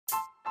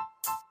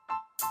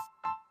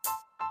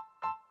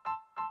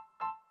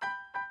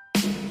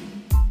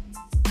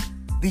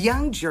The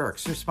Young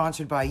Jerks are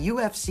sponsored by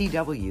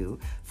UFCW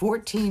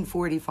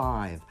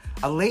 1445,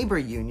 a labor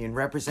union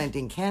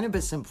representing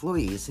cannabis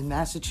employees in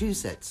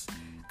Massachusetts.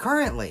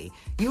 Currently,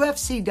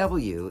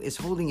 UFCW is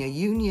holding a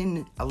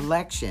union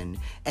election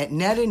at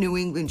Netta New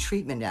England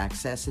Treatment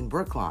Access in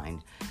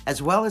Brookline,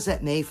 as well as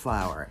at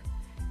Mayflower.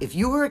 If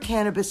you are a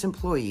cannabis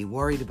employee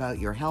worried about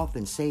your health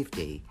and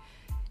safety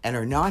and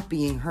are not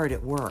being heard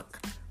at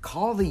work,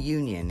 call the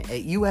union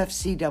at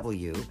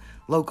UFCW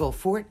local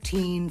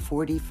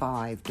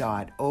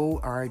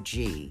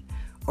 1445.org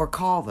or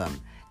call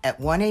them at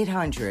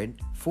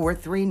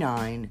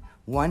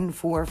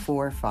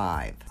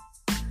 1-800-439-1445.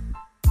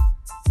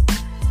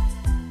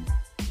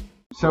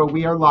 So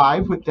we are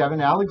live with Devin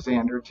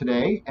Alexander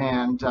today,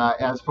 and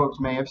as folks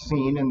may have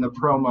seen in the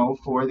promo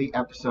for the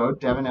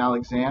episode, Devin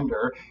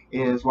Alexander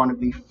is one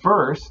of the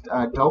first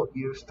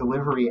adult-use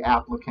delivery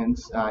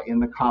applicants in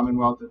the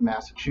Commonwealth of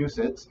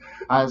Massachusetts.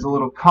 As a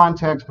little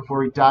context before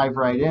we dive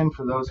right in,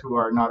 for those who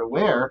are not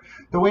aware,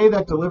 the way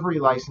that delivery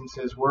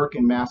licenses work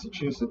in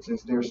Massachusetts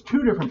is there's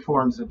two different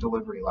forms of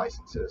delivery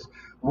licenses.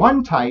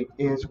 One type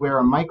is where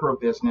a micro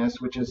business,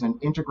 which is an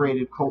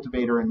integrated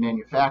cultivator and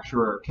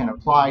manufacturer, can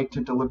apply to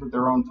deliver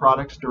their own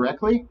products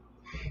directly.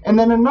 And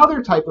then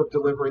another type of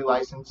delivery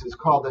license is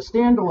called a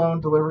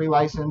standalone delivery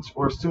license,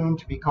 or soon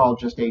to be called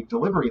just a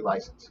delivery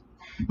license.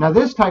 Now,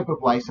 this type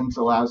of license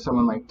allows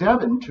someone like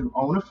Devin to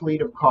own a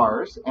fleet of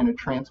cars and a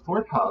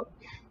transport hub,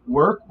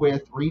 work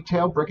with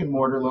retail brick and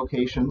mortar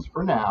locations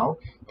for now,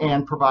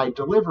 and provide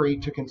delivery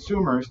to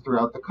consumers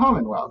throughout the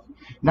Commonwealth.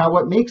 Now,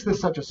 what makes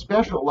this such a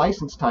special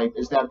license type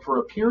is that for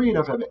a period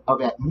of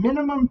at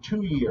minimum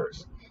 2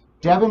 years,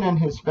 Devin and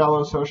his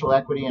fellow social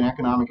equity and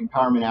economic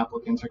empowerment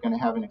applicants are going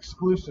to have an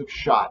exclusive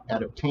shot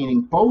at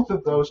obtaining both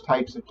of those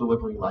types of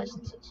delivery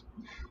licenses.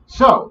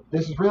 So,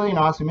 this is really an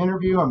awesome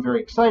interview. I'm very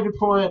excited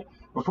for it.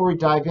 Before we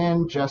dive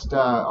in, just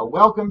a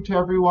welcome to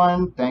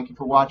everyone. Thank you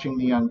for watching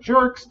The Young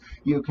Jerks.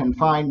 You can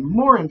find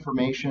more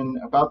information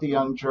about The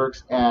Young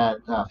Jerks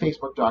at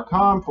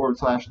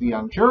facebook.com/The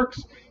Young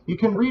Jerks. You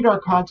can read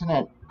our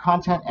content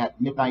at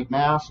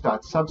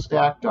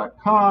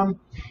midnightmass.substack.com.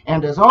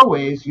 And as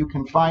always, you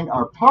can find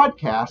our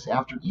podcasts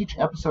after each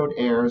episode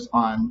airs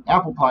on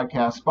Apple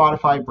Podcasts,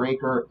 Spotify,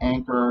 Breaker,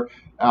 Anchor,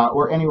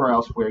 or anywhere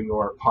else where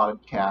your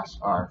podcasts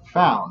are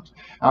found.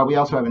 We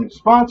also have a new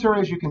sponsor,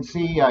 as you can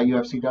see,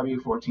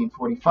 UFCW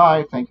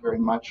 1445. Thank you very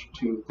much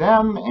to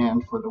them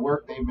and for the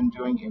work they've been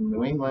doing in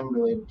New England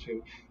related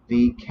to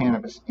the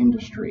cannabis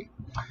industry.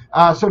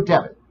 So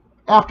Devin,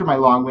 after my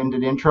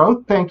long-winded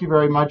intro, thank you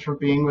very much for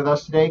being with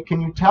us today.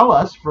 Can you tell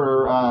us,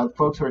 for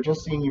folks who are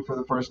just seeing you for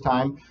the first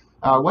time,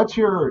 what's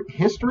your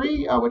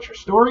history, what's your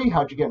story,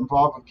 how'd you get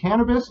involved with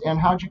cannabis, and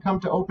how'd you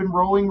come to open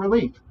Rolling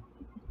Releaf?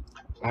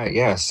 All right,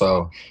 yeah.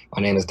 So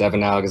my name is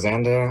Devin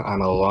Alexander. I've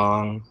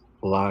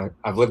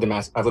lived in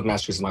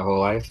Massachusetts my whole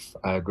life.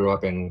 I grew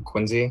up in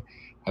Quincy.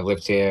 I've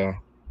lived here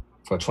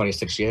for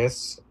 26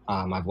 years.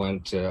 I've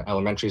went to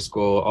elementary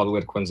school all the way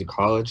to Quincy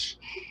College.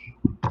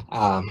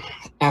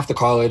 After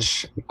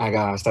college,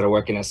 I started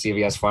working at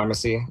CVS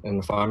Pharmacy in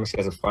the pharmacy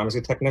as a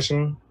pharmacy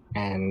technician,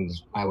 and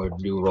I would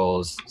do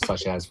roles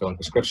such as filling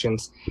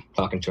prescriptions,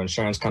 talking to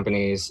insurance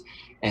companies,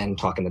 and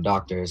talking to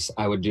doctors.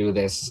 I would do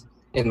this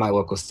in my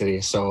local city.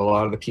 So a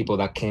lot of the people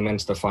that came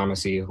into the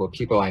pharmacy were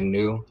people I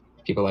knew,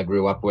 people I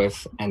grew up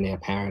with, and their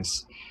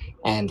parents.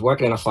 And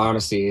working in a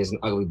pharmacy is an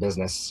ugly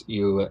business.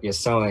 You're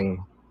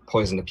selling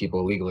poison to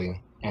people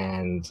legally,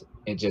 and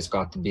it just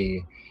got to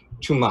be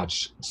too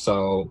much.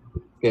 So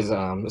there's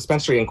a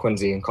dispensary in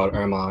Quincy called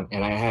Ermont,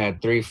 and I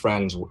had 3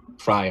 friends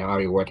prior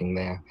already working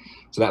there.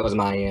 So that was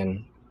my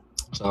in.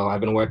 So I've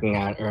been working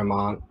at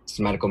Ermont. It's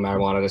a medical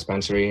marijuana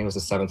dispensary. It was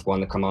the 7th one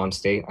to come on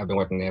state. I've been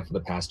working there for the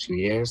past 2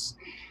 years.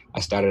 I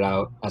started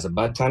out as a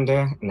bud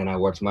tender, and then I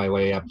worked my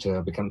way up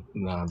to become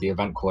the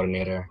event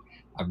coordinator.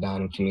 I've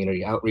done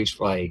community outreach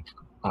like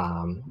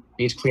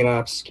beach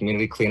cleanups,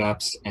 community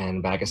cleanups,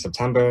 and back in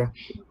September,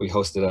 we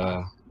hosted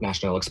a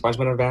national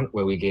expungement event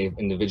where we gave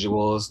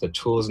individuals the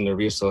tools and the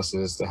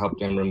resources to help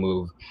them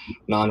remove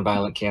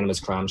nonviolent cannabis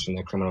crimes from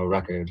their criminal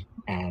record.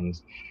 And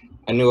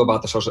I knew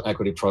about the social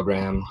equity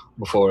program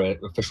before it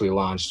officially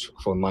launched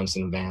for months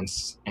in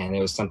advance, and it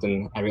was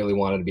something I really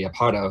wanted to be a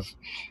part of,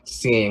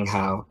 seeing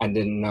how I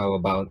didn't know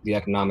about the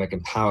economic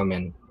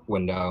empowerment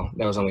window.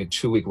 There was only a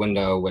 2-week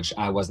window, which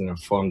I wasn't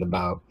informed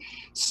about.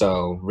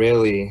 So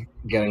really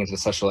getting into the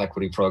social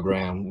equity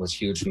program was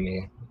huge for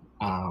me.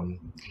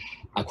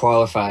 I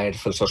qualified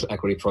for the social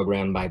equity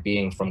program by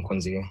being from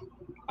Quincy.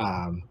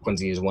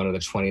 Quincy is one of the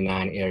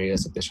 29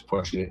 areas of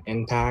disproportionate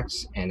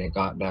impact, and it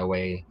got that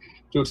way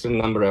due to the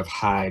number of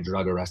high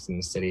drug arrests in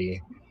the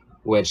city,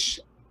 which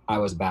I'm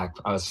part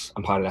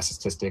of that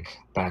statistic.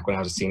 Back when I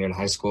was a senior in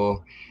high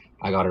school,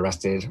 I got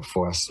arrested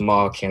for a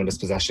small cannabis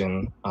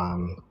possession,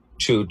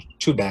 two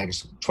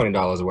bags,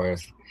 $20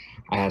 worth.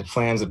 I had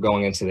plans of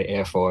going into the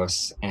Air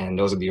Force, and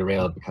those were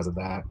derailed because of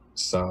that.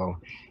 So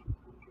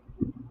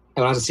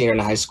when I was a senior in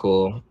high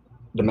school,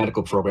 the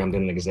medical program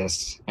didn't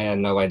exist. I had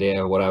no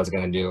idea what I was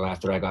going to do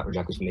after I got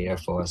rejected from the Air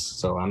Force.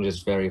 So I'm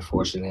just very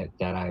fortunate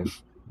that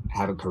I've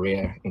have a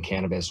career in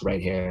cannabis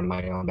right here in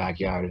my own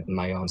backyard, in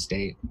my own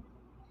state.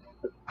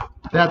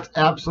 That's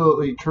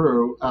absolutely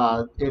true.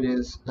 It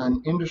is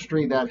an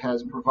industry that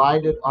has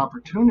provided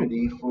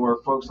opportunity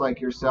for folks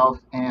like yourself.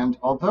 And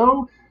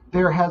although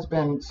there has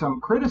been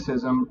some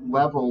criticism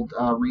leveled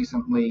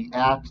recently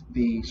at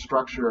the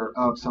structure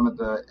of some of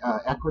the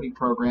equity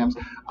programs,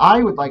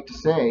 I would like to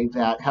say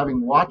that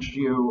having watched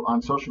you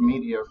on social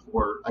media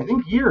for, I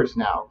think, years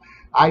now,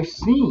 I've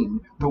seen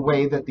the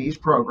way that these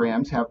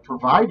programs have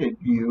provided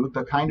you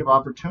the kind of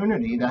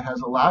opportunity that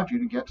has allowed you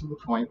to get to the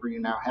point where you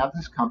now have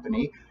this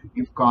company.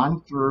 You've gone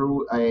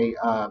through a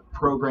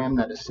program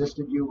that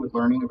assisted you with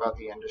learning about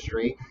the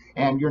industry,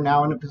 and you're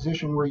now in a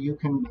position where you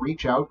can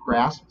reach out,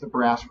 grasp the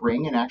brass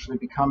ring, and actually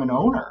become an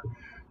owner.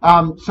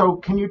 So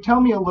can you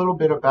tell me a little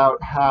bit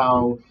about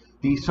how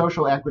the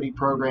social equity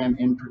program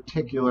in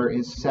particular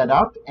is set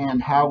up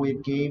and how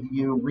it gave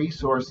you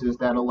resources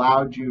that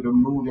allowed you to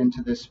move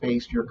into this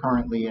space you're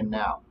currently in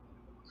now?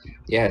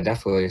 Yeah,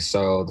 definitely.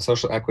 So the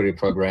social equity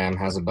program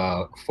has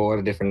about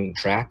 4 different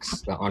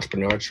tracks: the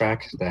entrepreneur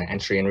track, the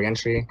entry and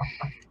reentry,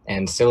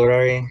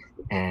 ancillary,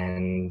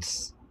 and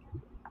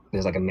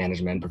there's like a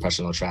management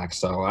professional track.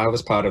 So I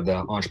was part of the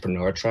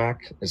entrepreneur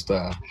track. It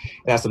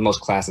has the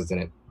most classes in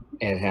it.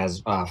 It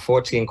has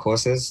 14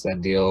 courses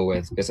that deal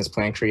with business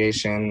plan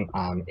creation,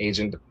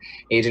 agent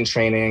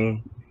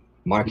training,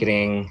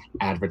 marketing,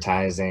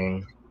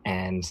 advertising.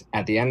 And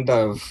at the end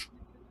of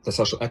the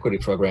social equity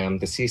program,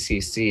 the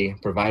CCC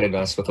provided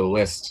us with a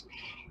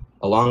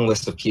long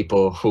list of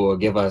people who will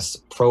give us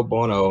pro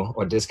bono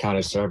or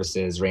discounted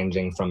services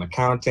ranging from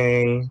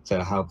accounting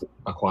to help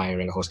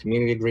acquiring a host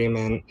community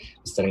agreement,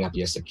 setting up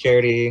your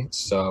security.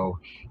 So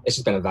it's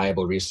just been a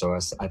valuable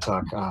resource. I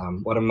talk,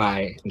 one of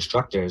my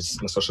instructors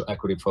in the social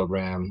equity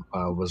program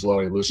was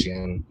Lori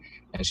Lucian,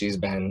 and she's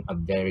been a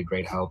very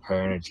great help,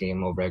 her and her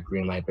team over at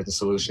Greenlight Business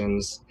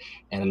Solutions.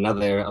 And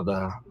another of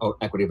the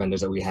equity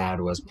vendors that we had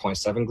was Point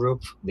 7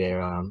 Group.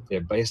 They're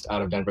based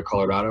out of Denver,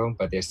 Colorado,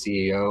 but their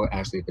CEO,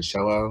 Ashley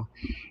Pacello,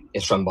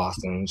 is from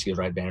Boston. She's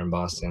right there in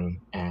Boston,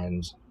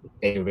 and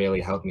they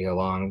really helped me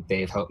along.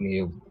 They've helped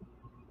me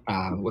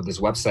with this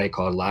website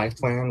called Live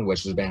Plan,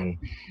 which has been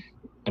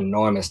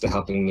enormous to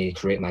helping me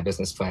create my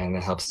business plan.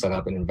 It helps set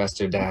up an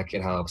investor deck.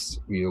 It helps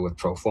you with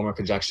pro forma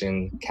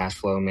projection, cash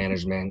flow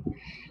management,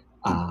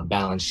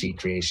 balance sheet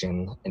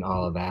creation, and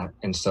all of that.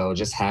 And so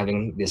just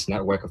having this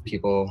network of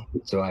people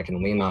so I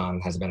can lean on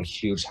has been a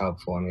huge help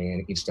for me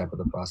in each step of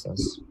the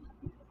process.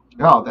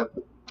 Oh,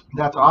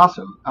 that's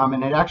awesome.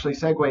 And it actually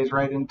segues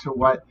right into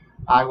what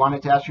I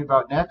wanted to ask you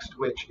about next,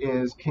 which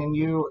is, can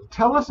you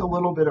tell us a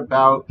little bit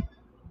about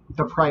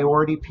the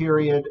priority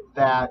period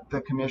that the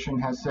commission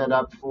has set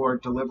up for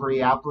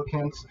delivery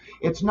applicants?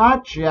 It's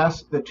not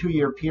just the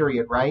 2-year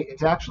period, right?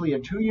 It's actually a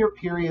 2-year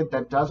period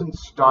that doesn't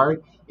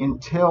start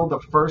until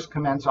the first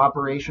commence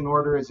operation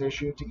order is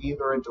issued to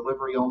either a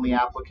delivery only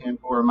applicant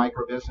or a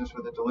micro business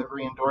with a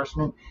delivery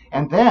endorsement.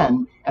 And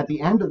then at the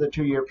end of the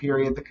 2-year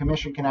period, the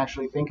commission can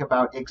actually think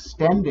about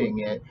extending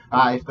it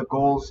if the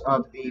goals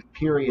of the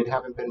period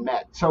haven't been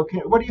met. So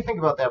what do you think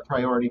about that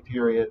priority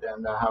period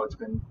and how it's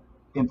been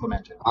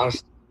implemented?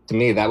 Honestly, to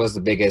me, that was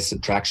the biggest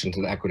attraction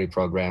to the equity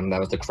program. That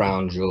was the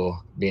crown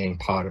jewel being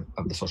part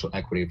of the social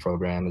equity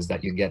program, is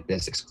that you get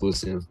this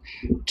exclusive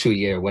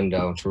 2-year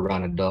window to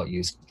run adult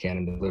use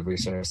cannabis delivery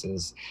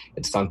services.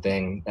 It's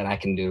something that I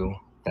can do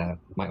that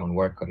my own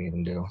work couldn't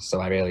even do.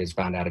 So I really just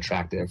found that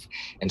attractive.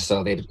 And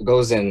so it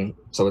goes in,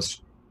 so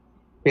it's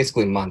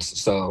basically months.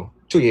 So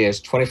 2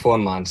 years, 24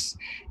 months.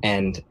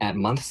 And at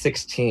month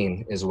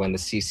 16 is when the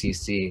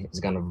CCC is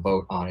going to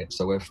vote on it.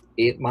 So if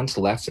 8 months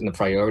left in the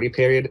priority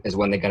period is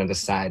when they're going to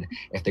decide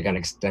if they're going to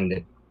extend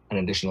it an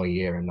additional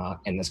year or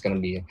not. And it's going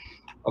to be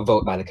a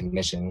vote by the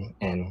commission.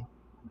 And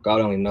God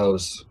only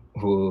knows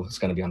who's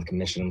going to be on the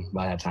commission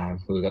by that time,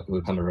 who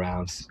will come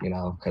around,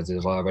 because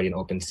there's already an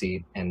open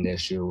seat, and there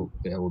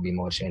will be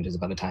more changes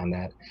by the time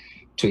that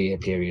 2-year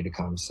period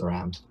comes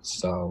around.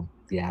 So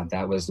yeah,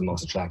 that was the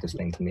most attractive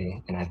thing to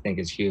me, and I think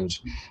it's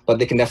huge. But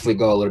they can definitely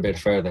go a little bit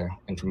further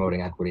in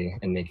promoting equity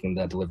and making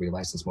the delivery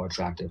license more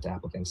attractive to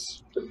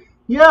applicants.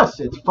 Yes,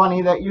 it's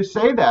funny that you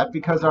say that,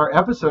 because our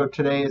episode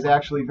today is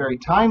actually very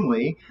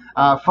timely.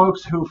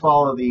 Folks who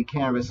follow the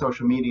cannabis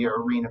social media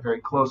arena very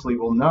closely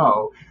will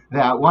know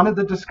that one of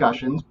the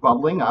discussions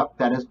bubbling up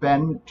that has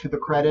been to the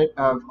credit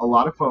of a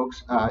lot of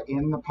folks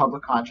in the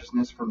public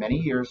consciousness for many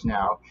years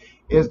now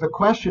is the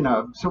question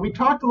of, so we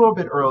talked a little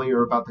bit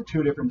earlier about the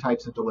 2 different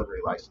types of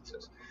delivery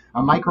licenses.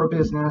 A micro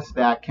business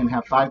that can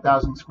have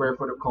 5,000 square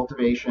foot of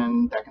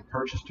cultivation, that can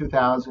purchase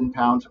 2,000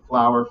 pounds of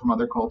flower from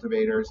other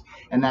cultivators,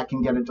 and that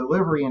can get a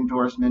delivery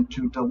endorsement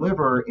to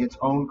deliver its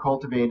own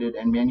cultivated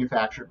and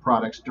manufactured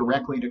products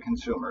directly to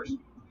consumers.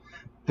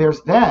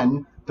 There's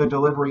then the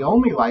delivery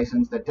only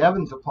license that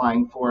Devin's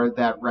applying for,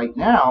 that right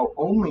now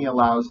only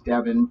allows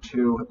Devin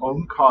to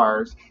own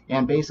cars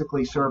and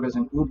basically serve as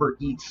an Uber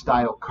Eats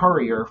style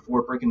courier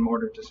for brick and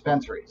mortar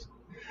dispensaries.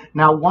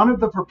 Now, one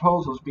of the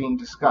proposals being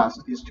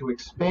discussed is to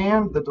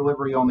expand the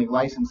delivery only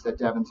license that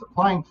Devin's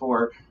applying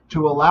for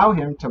to allow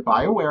him to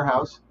buy a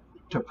warehouse,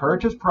 to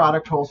purchase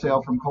product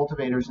wholesale from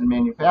cultivators and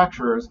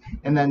manufacturers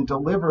and then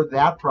deliver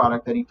that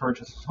product that he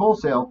purchases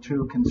wholesale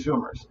to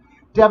consumers.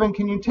 Devin,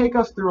 can you take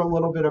us through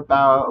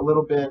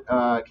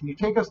can you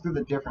take us through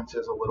the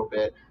differences a little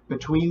bit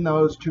between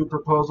those two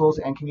proposals,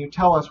 and can you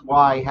tell us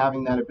why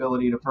having that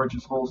ability to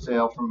purchase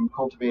wholesale from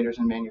cultivators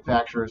and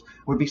manufacturers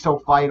would be so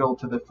vital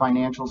to the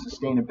financial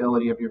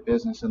sustainability of your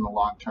business in the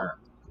long term?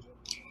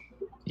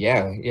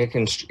 Yeah, you're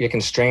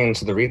constrained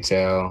to the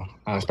retail,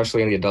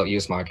 especially in the adult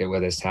use market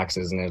where there's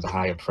taxes and there's a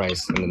higher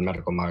price in the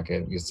medical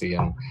market. You see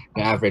an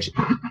average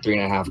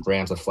 3.5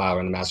 grams of flower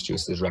in the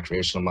Massachusetts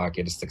recreational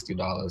market is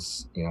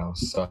 $60,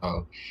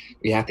 so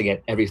we have to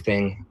get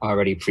everything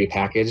already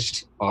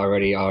prepackaged,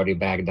 already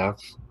bagged up,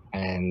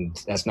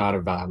 and that's not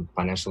a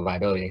financial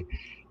viability.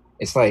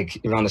 It's like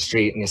you're on the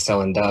street and you're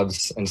selling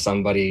dubs and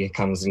somebody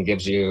comes and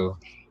gives you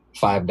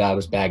 5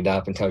 dubs bagged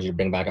up and tells you to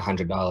bring back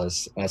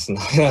 $100.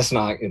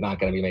 You're not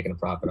going to be making a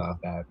profit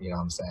off that. You know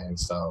what I'm saying?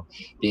 So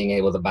being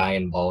able to buy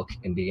in bulk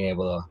and being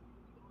able to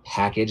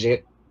package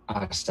it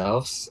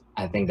ourselves,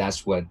 I think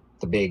that's what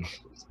the big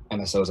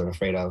MSOs are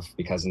afraid of,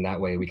 because in that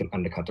way we can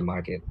undercut the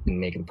market and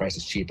make the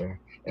prices cheaper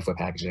if we're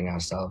packaging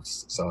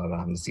ourselves. So the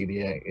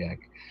CBA,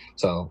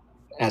 so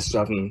that's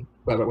something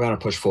we're going to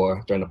push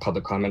for during the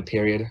public comment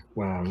period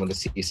when the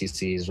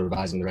CCC is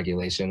revising the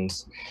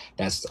regulations.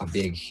 That's a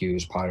big,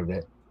 huge part of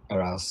it.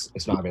 Or else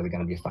it's not really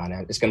going to be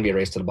finance. It's going to be a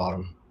race to the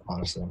bottom,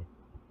 honestly.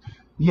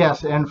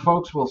 Yes, and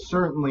folks will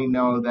certainly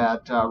know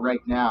that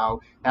right now,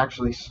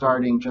 actually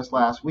starting just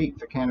last week,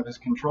 the Cannabis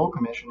Control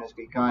Commission has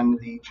begun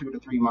the 2 to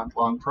 3 month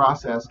long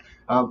process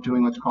of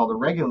doing what's called a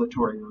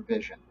regulatory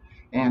revision.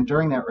 And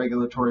during that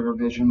regulatory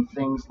revision,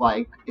 things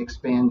like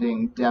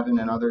expanding Devin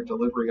and other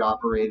delivery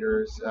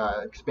operators,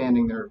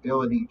 expanding their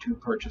ability to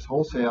purchase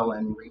wholesale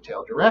and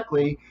retail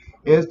directly,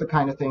 is the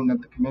kind of thing that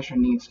the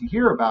commission needs to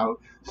hear about.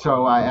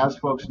 So as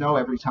folks know,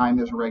 every time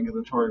there's a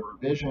regulatory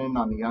revision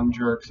on the Young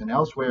Jerks and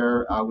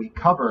elsewhere, we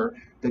cover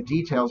the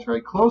details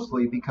very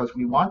closely, because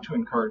we want to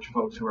encourage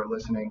folks who are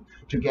listening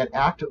to get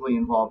actively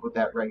involved with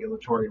that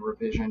regulatory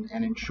revision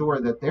and ensure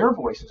that their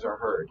voices are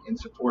heard in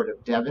support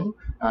of Devin,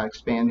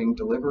 expanding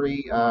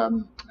delivery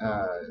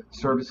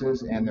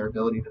services and their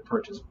ability to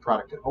purchase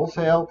product at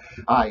wholesale,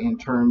 in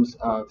terms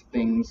of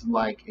things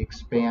like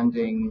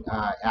expanding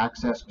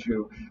access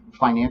to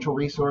financial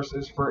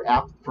resources for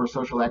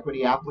social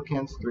equity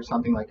applicants through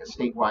something like a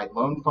statewide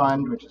loan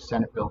fund, which is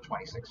Senate Bill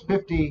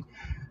 2650,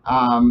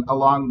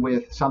 along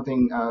with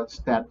something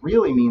that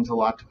really means a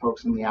lot to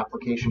folks in the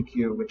application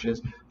queue, which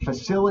is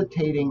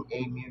facilitating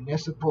a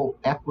municipal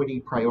equity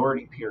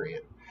priority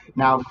period.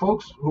 Now,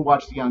 folks who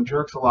watch the Young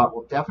Jerks a lot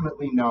will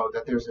definitely know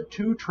that there's a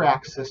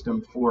 2-track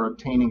system for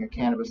obtaining a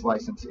cannabis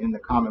license in the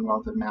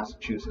Commonwealth of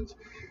Massachusetts.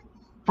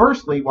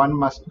 Firstly, one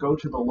must go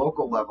to the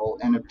local level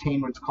and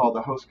obtain what's called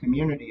a host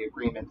community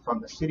agreement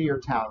from the city or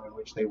town in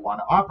which they want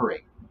to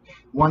operate.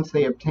 Once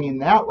they obtain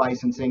that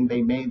licensing,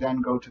 they may then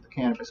go to the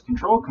Cannabis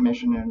Control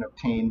Commission and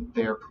obtain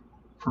their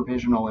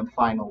provisional and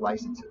final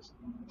licenses.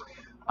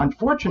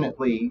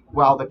 Unfortunately,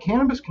 while the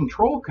Cannabis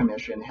Control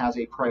Commission has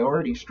a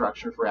priority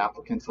structure for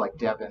applicants like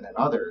Devin and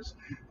others,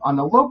 on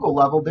the local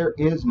level there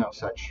is no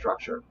such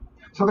structure.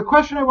 So the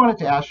question I wanted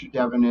to ask you,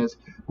 Devin, is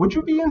would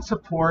you be in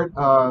support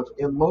of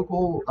a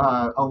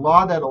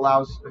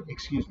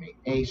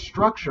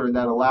structure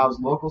that allows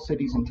local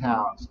cities and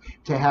towns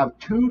to have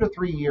 2 to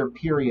 3 year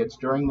periods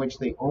during which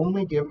they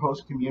only give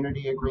host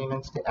community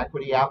agreements to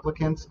equity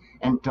applicants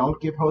and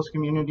don't give host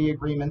community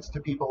agreements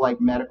to people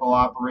like medical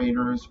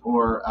operators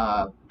or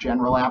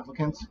general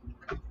applicants?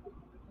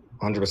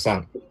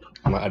 100%.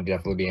 I'd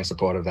definitely be in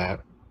support of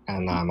that.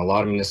 And a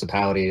lot of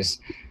municipalities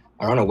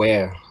are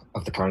unaware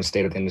of the current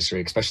state of the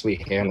industry, especially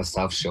here in the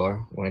South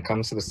Shore. When it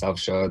comes to the South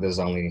Shore, there's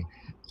only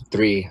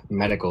 3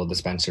 medical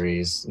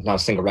dispensaries, not a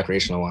single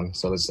recreational one.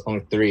 So there's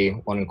only 3,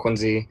 one in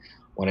Quincy,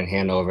 one in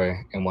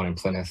Hanover, and one in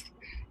Plymouth.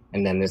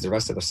 And then there's the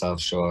rest of the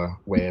South Shore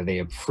where they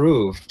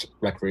approved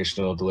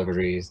recreational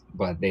deliveries,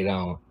 but they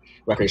don't,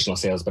 recreational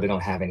sales, but they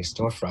don't have any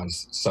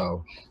storefronts.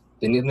 So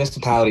the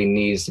municipality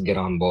needs to get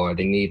on board.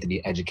 They need to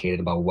be educated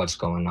about what's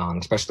going on,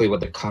 especially with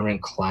the current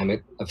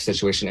climate of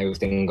situation,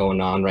 everything going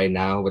on right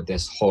now with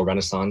this whole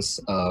renaissance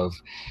of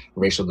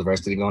racial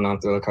diversity going on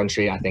through the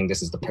country. I think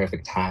this is the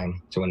perfect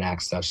time to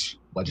enact such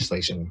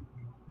legislation.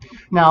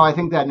 Now, I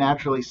think that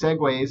naturally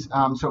segues.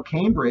 So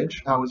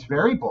Cambridge was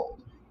very bold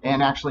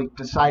and actually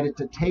decided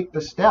to take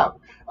the step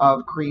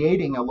of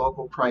creating a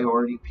local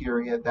priority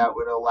period that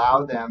would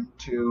allow them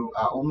to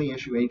only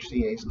issue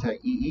HCAs to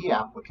EE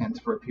applicants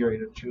for a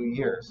period of 2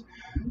 years.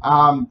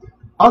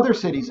 Other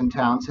cities and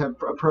towns have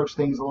approached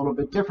things a little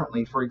bit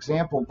differently. For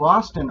example,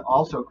 Boston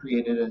also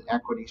created an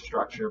equity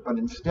structure, but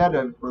instead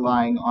of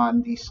relying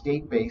on the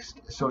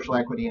state-based social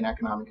equity and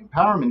economic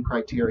empowerment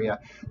criteria,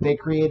 they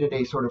created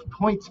a sort of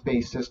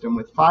points-based system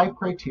with 5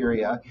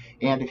 criteria,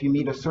 and if you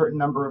meet a certain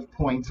number of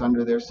points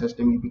under their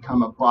system, you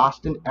become a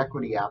Boston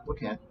equity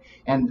applicant.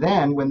 And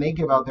then when they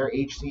give out their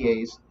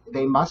HCAs,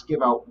 they must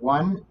give out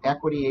one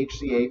equity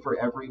HCA for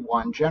every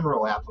one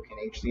general applicant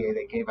HCA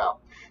they gave out.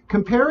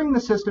 Comparing the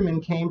system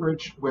in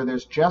Cambridge, where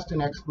there's just an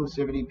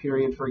exclusivity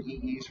period for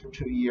EEs for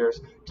 2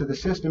 years, to the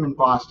system in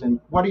Boston,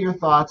 what are your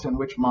thoughts, and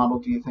which model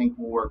do you think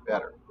will work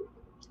better?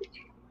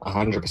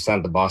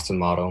 100% the Boston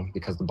model,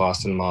 because the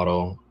Boston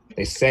model,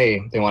 they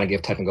say they want to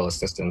give technical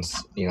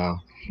assistance.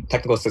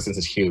 Technical assistance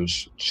is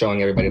huge, showing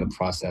everybody the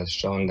process,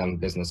 showing them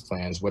business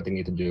plans, what they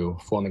need to do,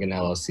 forming an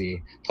LLC,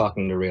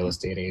 talking to real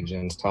estate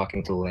agents,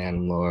 talking to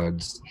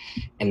landlords.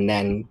 And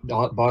then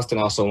Boston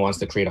also wants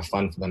to create a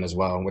fund for them as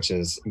well, which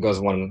goes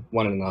one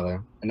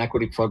another. An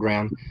equity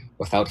program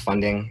without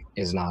funding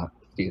is not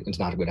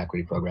a good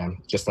equity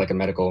program. Just like a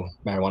medical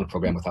marijuana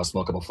program without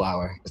smokable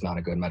flower is not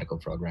a good medical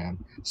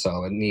program.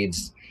 So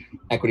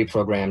equity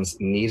programs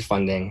need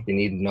funding, they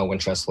need no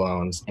interest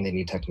loans, and they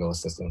need technical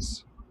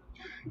assistance.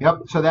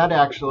 Yep, so that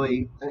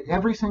actually,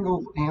 every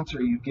single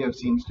answer you give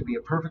seems to be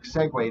a perfect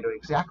segue to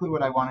exactly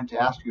what I wanted to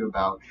ask you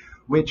about,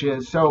 which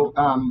is,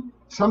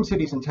 some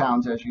cities and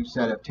towns, as you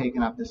said, have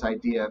taken up this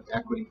idea of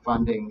equity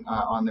funding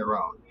on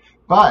their own.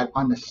 But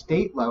on the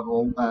state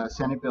level,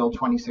 Senate Bill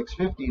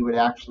 2650 would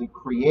actually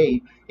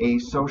create a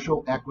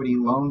social equity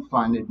loan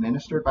fund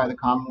administered by the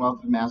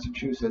Commonwealth of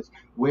Massachusetts,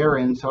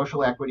 wherein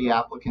social equity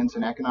applicants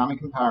and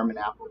economic empowerment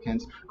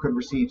applicants could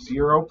receive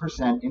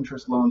 0%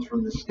 interest loans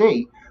from the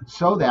state,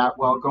 so that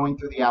while going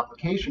through the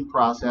application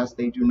process,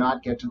 they do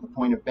not get to the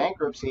point of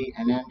bankruptcy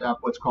and end up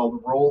what's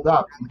called rolled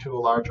up into a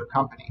larger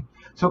company.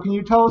 So can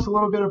you tell us a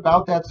little bit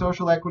about that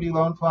social equity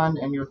loan fund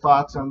and your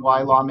thoughts on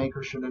why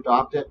lawmakers should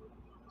adopt it?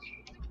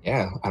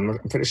 Yeah, I'm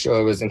pretty sure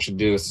it was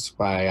introduced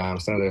by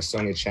Senator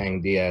Sonia Chang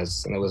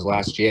Diaz, and it was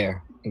last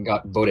year and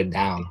got voted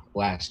down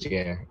last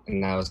year, and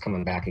now it's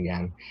coming back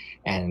again.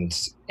 And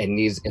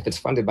if it's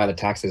funded by the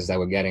taxes that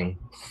we're getting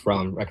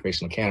from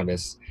recreational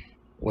cannabis,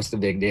 what's the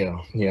big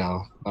deal?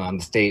 The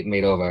state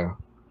made over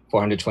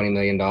 $420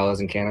 million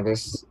in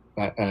cannabis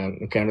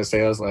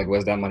sales. Like,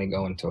 where's that money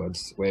going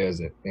towards? Where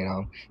is it?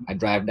 I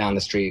drive down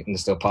the street and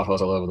there's still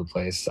potholes all over the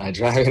place. I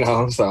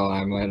drive, so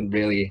I'm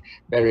really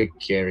very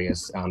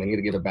curious. They need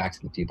to give it back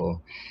to the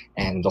people.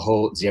 And the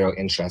whole zero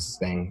interest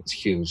thing is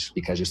huge,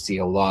 because you see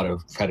a lot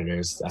of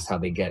predators. That's how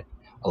they get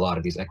a lot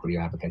of these equity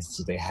applicants,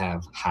 so they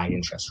have high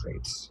interest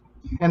rates.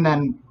 And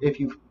then if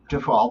you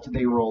default,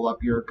 they roll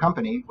up your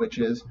company, which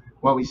is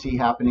what we see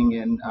happening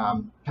in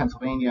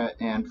Pennsylvania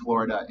and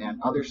Florida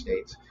and other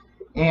states.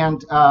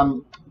 And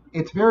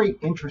it's very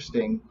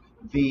interesting,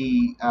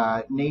 the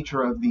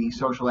nature of the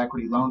social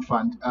equity loan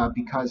fund,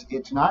 because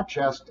it's not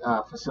just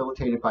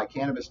facilitated by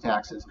cannabis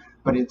taxes,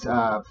 but it's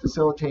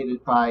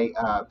facilitated by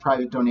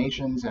private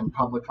donations and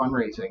public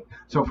fundraising.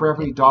 So for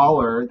every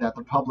dollar that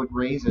the public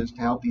raises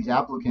to help these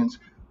applicants,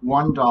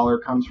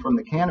 $1 comes from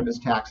the cannabis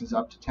taxes,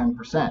 up to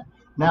 10%.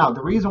 Now,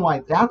 the reason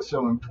why that's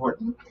so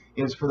important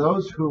is for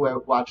those who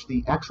have watched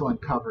the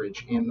excellent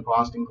coverage in the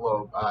Boston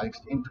Globe,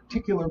 in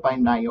particular by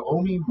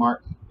Naomi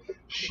Martin.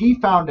 She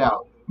found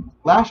out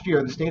last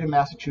year the state of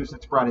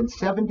Massachusetts brought in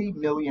 $70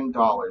 million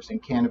in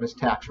cannabis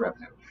tax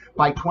revenue.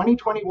 By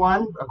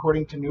 2021,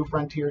 according to New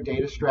Frontier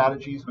Data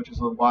Strategies, which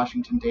is a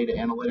Washington data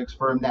analytics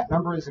firm, that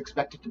number is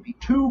expected to be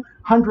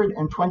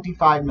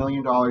 $225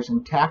 million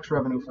in tax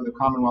revenue for the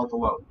Commonwealth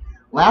alone.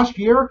 Last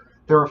year,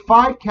 there are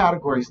 5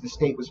 categories the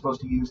state was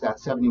supposed to use that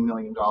 $70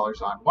 million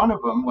on. One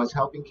of them was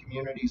helping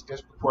communities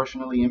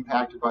disproportionately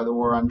impacted by the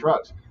war on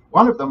drugs.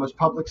 One of them was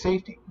public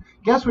safety.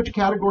 Guess which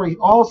category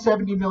all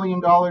 $70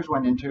 million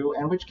went into,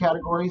 and which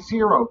category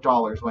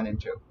 $0 went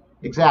into?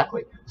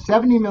 Exactly.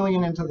 $70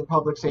 million into the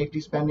public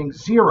safety spending,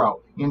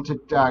 0 into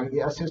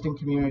assisting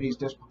communities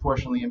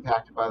disproportionately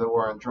impacted by the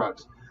war on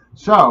drugs.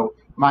 So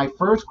my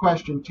first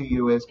question to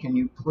you is, can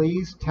you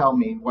please tell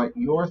me what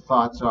your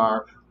thoughts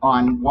are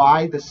on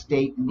why the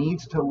state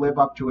needs to live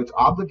up to its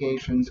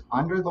obligations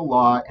under the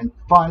law and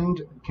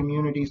fund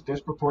communities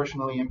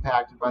disproportionately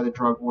impacted by the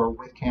drug war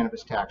with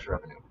cannabis tax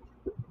revenue?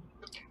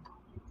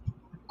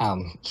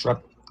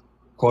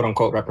 Quote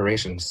unquote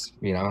reparations,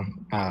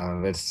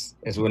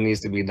 it's what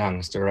needs to be done.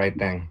 It's the right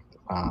thing.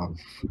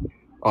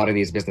 All of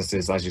these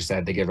businesses, as you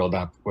said, they get rolled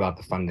up without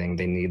the funding.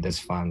 They need this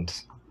fund.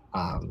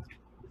 The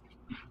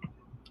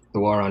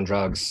war on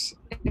drugs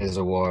is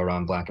a war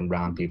on Black and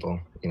brown people.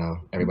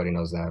 Everybody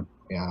knows that.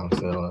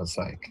 So it's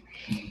like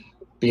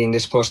being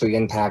disproportionately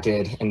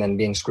impacted and then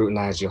being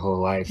scrutinized your whole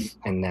life,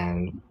 and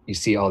then you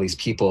see all these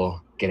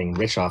people getting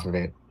rich off of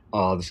it.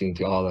 All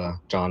the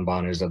John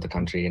Bonners of the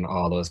country and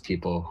all those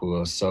people who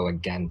are so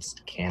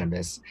against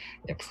cannabis,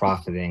 they're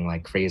profiting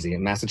like crazy.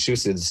 And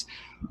Massachusetts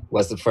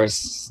was the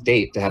first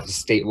state to have a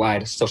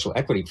statewide social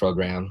equity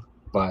program,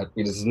 but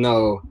there's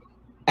no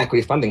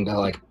equity funding bill.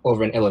 Like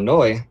over in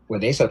Illinois, where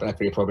they set up an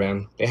equity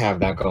program, they have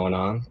that going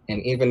on.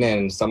 And even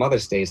in some other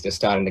states, they're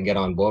starting to get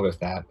on board with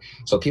that.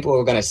 So people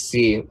are going to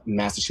see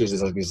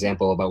Massachusetts as an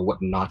example about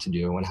what not to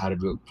do and how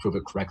to prove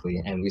it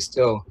correctly. And we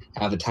still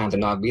have the time to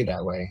not be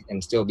that way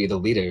and still be the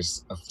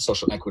leaders of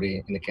social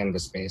equity in the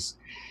cannabis space.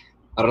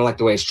 I don't like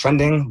the way it's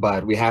trending,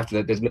 but we have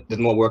to, there's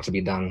more work to be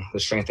done. The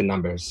strength in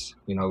numbers,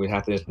 we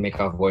have to just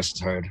make our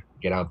voices heard,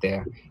 get out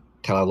there,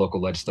 tell our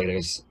local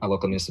legislators, our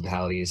local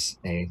municipalities,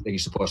 that you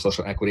support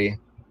social equity.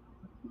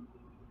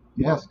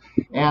 Yes,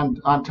 and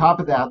on top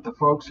of that, the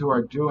folks who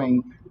are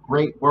doing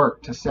great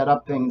work to set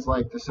up things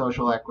like the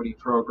social equity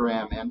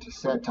program and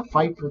to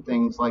fight for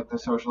things like the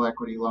social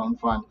equity loan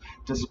fund,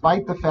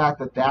 despite the fact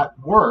that that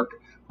work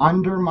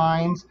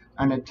undermines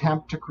an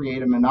attempt to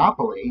create a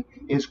monopoly,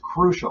 is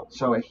crucial.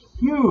 So a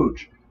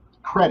huge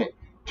credit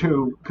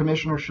to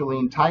Commissioner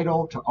Shalene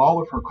Title, to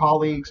all of her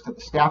colleagues, to the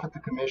staff at the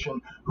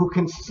commission, who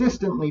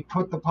consistently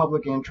put the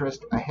public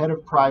interest ahead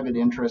of private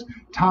interest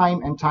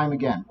time and time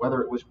again,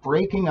 whether it was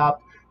breaking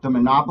up the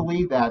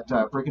monopoly that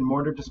brick and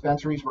mortar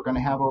dispensaries were going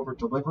to have over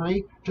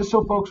delivery. Just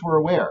so folks were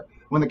aware,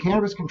 when the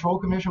Cannabis Control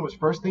Commission was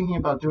first thinking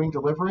about doing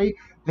delivery,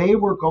 they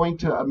were going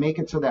to make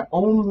it so that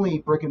only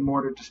brick and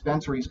mortar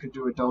dispensaries could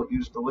do adult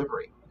use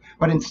delivery.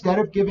 But instead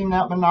of giving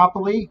that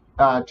monopoly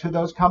to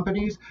those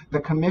companies,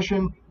 the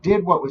commission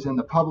did what was in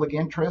the public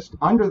interest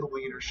under the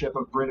leadership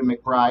of Britta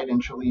McBride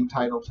and Shalene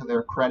Title, to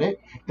their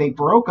credit. They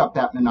broke up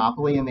that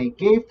monopoly and they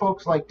gave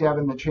folks like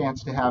Devin the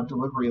chance to have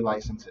delivery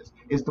licenses.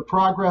 Is the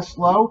progress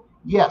slow?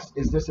 Yes.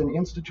 Is this an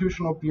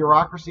institutional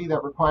bureaucracy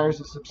that requires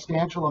a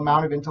substantial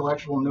amount of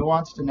intellectual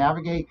nuance to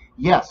navigate?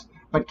 Yes.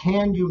 But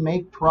can you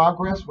make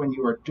progress when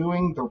you are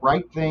doing the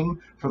right thing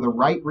for the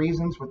right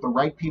reasons with the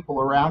right people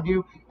around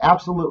you?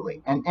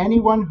 Absolutely. And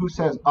anyone who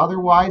says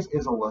otherwise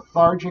is a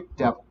lethargic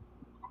devil.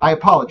 I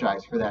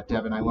apologize for that,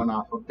 Devin. I went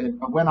off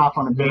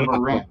on a bit of a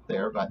rant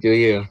there, but do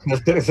you?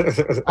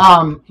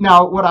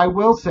 Now, what I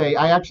will say,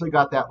 I actually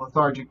got that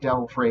lethargic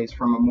devil phrase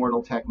from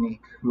Immortal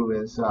Technique, who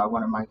is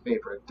one of my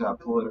favorite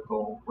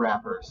political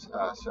rappers.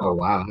 Oh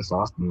wow, that's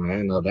awesome! I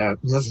didn't know that.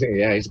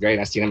 Yeah, he's great.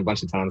 I've seen him a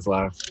bunch of times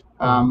live.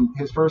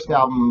 His first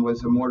album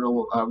was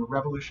Immortal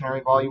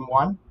Revolutionary Volume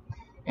 1.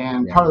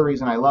 And part of the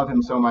reason I love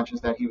him so much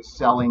is that he was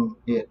selling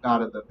it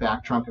out of the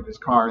back trunk of his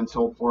car and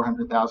sold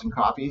 400,000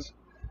 copies.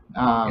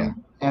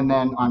 And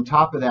then on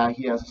top of that,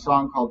 he has a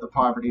song called The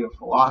Poverty of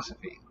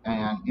Philosophy.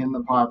 And in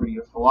The Poverty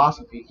of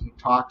Philosophy, he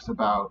talks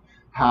about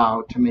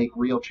how to make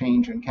real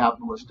change in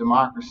capitalist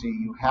democracy,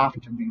 you have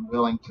to be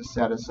willing to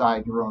set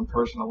aside your own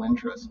personal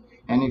interests.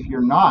 And if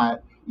you're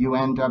not, you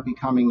end up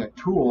becoming a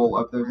tool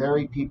of the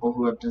very people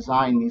who have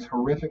designed these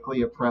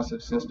horrifically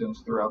oppressive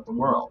systems throughout the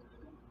world.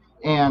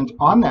 And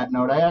on that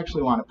note, I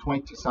actually want to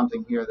point to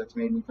something here that's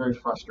made me very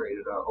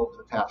frustrated over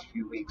the past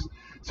few weeks.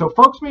 So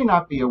folks may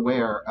not be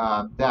aware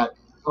that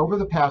over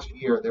the past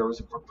year, there was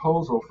a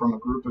proposal from a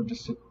group of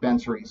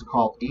dispensaries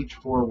called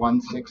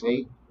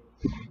H4168.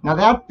 Now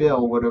that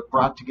bill would have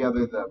brought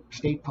together the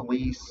state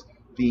police,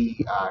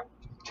 the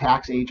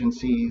tax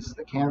agencies,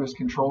 the Cannabis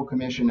Control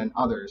Commission, and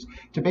others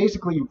to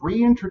basically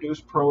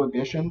reintroduce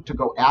prohibition to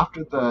go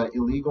after the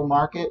illegal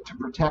market to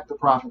protect the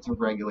profits of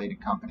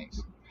regulated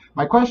companies.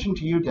 My question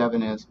to you,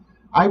 Devin, is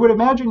I would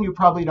imagine you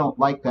probably don't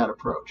like that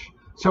approach.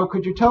 So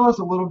could you tell us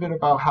a little bit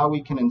about how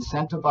we can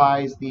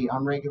incentivize the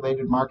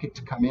unregulated market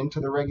to come into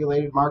the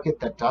regulated market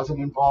that doesn't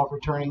involve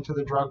returning to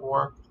the drug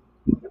war?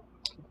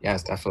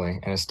 Yes, definitely.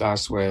 And it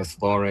starts with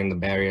lowering the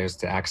barriers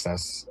to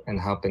access and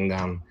helping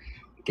them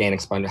gain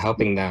exposure,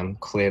 helping them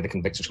clear the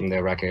convictions from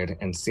their record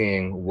and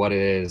seeing what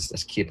it is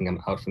that's keeping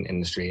them out from the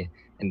industry,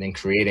 and then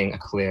creating a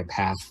clear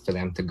path for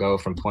them to go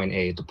from point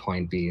A to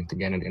point B to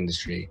get into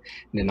industry.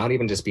 And then not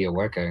even just be a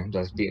worker,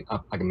 just be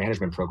up like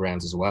management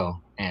programs as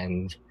well,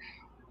 and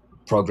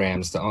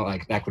programs to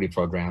like equity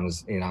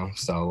programs, you know.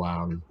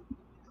 So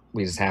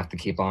we just have to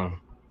keep on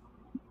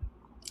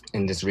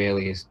and just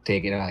really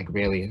take it, like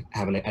really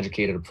have an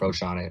educated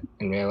approach on it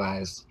and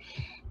realize,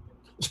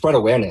 spread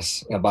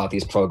awareness about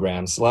these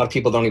programs. A lot of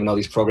people don't even know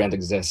these programs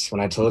exist. When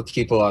I told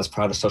people I was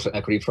part of the social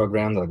equity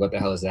program, they're like, what the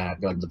hell is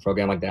that? They're like, the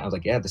program like that? I was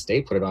like, yeah, the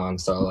state put it on.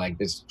 So like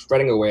this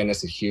spreading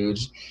awareness is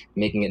huge,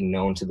 making it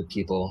known to the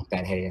people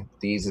that, hey,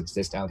 these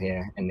exist out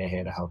here and they're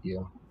here to help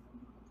you.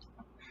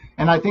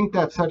 And I think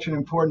that's such an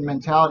important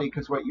mentality,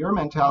 because what your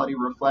mentality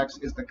reflects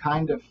is the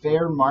kind of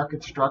fair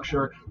market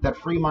structure that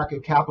free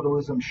market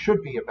capitalism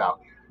should be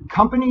about.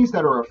 Companies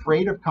that are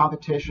afraid of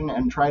competition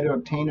and try to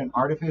obtain an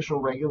artificial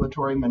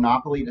regulatory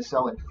monopoly to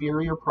sell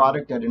inferior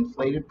product at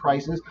inflated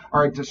prices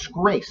are a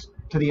disgrace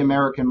to the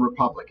American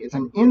Republic. It's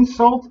an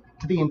insult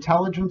to the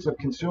intelligence of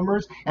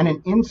consumers and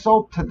an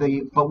insult to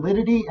the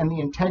validity and the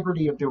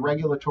integrity of the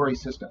regulatory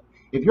system.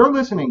 If you're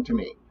listening to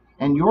me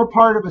and you're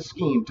part of a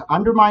scheme to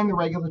undermine the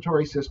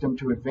regulatory system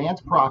to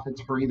advance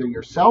profits for either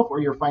yourself or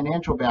your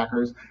financial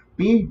backers,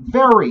 be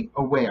very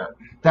aware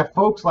that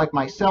folks like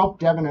myself,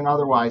 Devin, and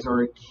otherwise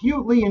are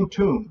acutely in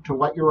tune to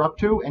what you're up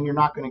to, and you're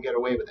not going to get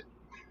away with it.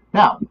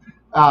 Now,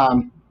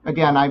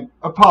 again, I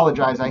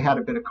apologize. I had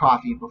a bit of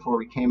coffee before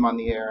we came on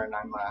the air, and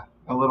I'm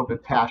a little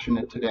bit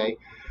passionate today.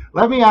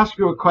 Let me ask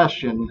you a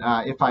question,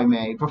 if I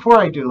may. Before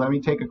I do, let me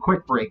take a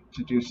quick break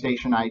to do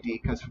station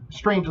ID, because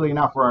strangely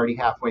enough, we're already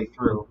halfway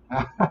through.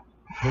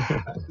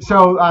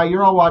 So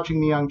you're all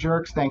watching The Young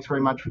Jerks. Thanks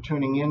very much for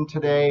tuning in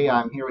today.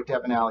 I'm here with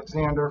Devin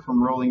Alexander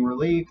from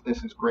Relief.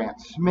 This is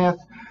Grant Smith.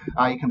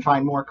 You can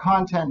find more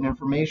content and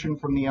information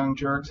from The Young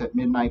Jerks at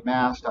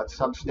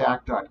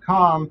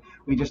midnightmass.substack.com.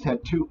 We just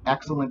had 2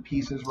 excellent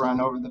pieces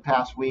run over the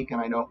past week, and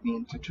I don't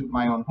mean to toot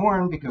my own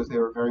horn because they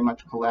were very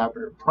much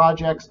collaborative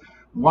projects.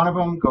 One of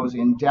them goes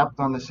in depth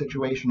on the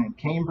situation in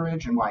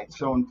Cambridge and why it's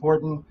so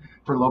important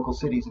for local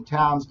cities and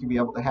towns to be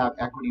able to have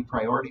equity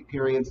priority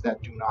periods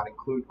that do not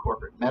include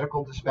corporate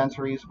medical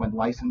dispensaries when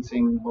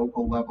licensing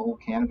local level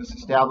cannabis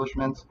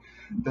establishments.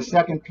 The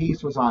second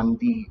piece was on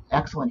the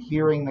excellent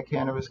hearing the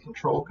Cannabis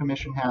Control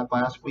Commission had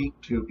last week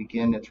to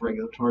begin its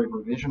regulatory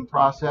revision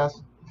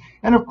process.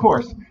 And of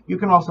course, you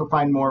can also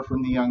find more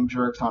from the Young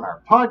Jerks on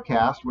our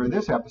podcast, where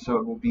this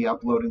episode will be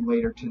uploaded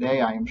later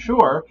today, I am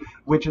sure,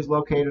 which is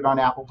located on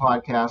Apple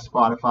Podcasts,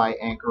 Spotify,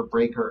 Anchor,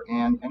 Breaker,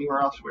 and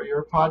anywhere else where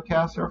your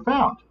podcasts are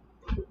found.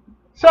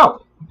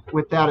 So,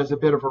 with that as a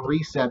bit of a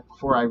reset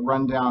before I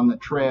run down the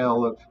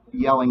trail of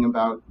yelling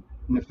about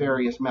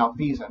nefarious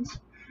malfeasance,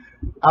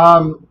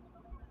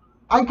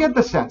 I get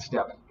the sense,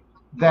 Devin,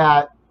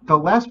 that the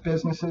less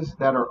businesses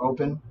that are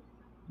open,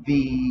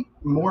 the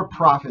more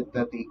profit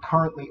that the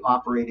currently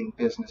operating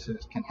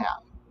businesses can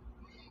have.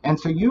 And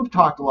so you've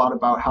talked a lot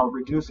about how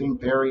reducing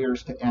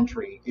barriers to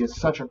entry is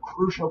such a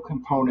crucial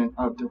component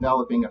of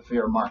developing a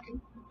fair market.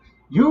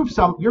 You're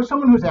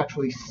someone who's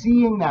actually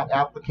seeing that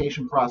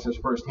application process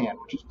firsthand,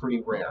 which is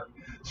pretty rare.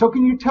 So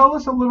can you tell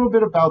us a little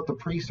bit about the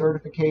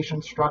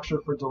pre-certification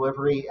structure for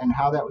delivery and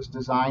how that was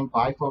designed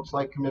by folks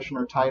like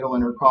Commissioner Title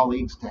and her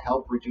colleagues to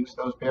help reduce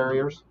those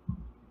barriers?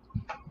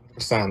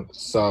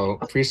 So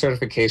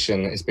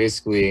pre-certification is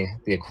basically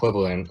the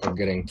equivalent of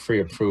getting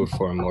pre-approved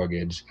for a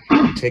mortgage.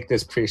 You take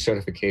this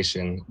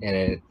pre-certification and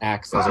it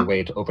acts as a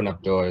way to open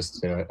up doors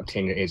to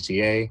obtain your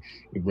HDA.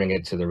 You bring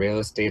it to the real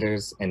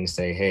estaters and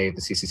say, hey,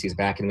 the CCC is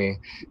backing me.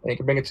 And you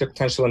can bring it to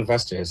potential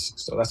investors.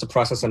 So that's the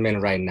process I'm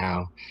in right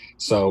now.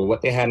 So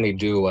what they had me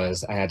do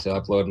was I had to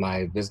upload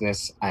my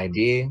business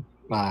ID,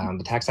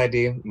 the tax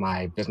ID,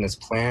 my business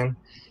plan,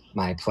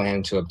 my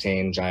plan to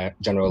obtain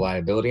general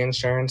liability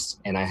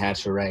insurance, and I had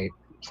to write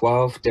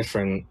 12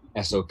 different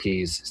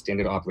SOPs,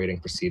 standard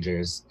operating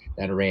procedures,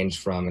 that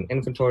range from an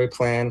inventory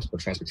plan to a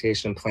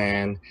transportation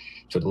plan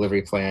to a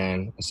delivery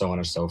plan, and so on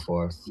and so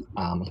forth.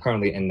 I'm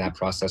currently in that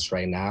process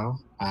right now.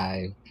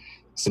 I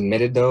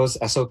submitted those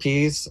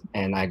SOPs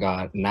and I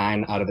got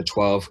 9 out of the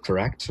 12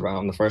 correct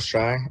on the first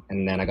try,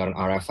 and then I got an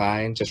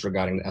RFI just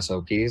regarding the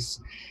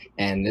SOPs.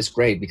 And it's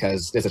great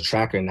because there's a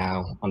tracker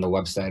now on the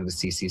website of the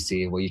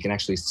CCC where you can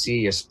actually see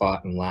your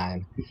spot in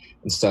line.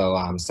 And so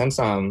since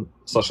I'm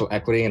social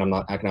equity and I'm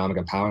not economic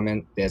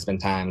empowerment, there's been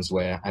times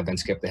where I've been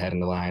skipped ahead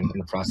in the line in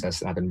the process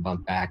and I've been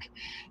bumped back.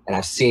 And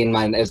I've seen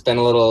it's been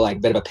a little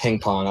bit of a ping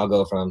pong. I'll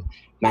go from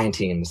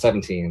 19 to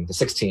 17 to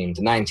 16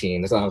 to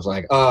 19. So I was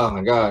like, oh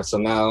my God. So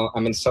now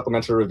I'm in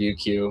supplemental review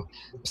queue.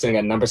 I'm sitting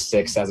at number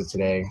 6 as of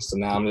today. So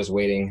now I'm just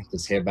waiting to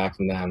hear back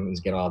from them and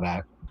to get all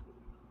that.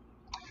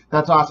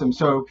 That's awesome.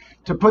 So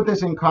to put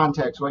this in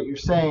context, what you're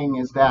saying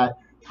is that,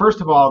 first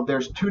of all,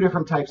 there's 2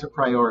 different types of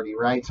priority,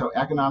 right? So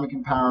economic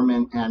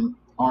empowerment and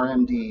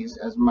RMDs,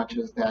 as much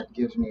as that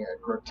gives me a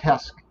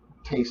grotesque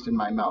taste in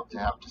my mouth to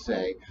have to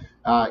say.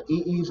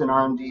 EEs and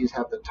RMDs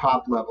have the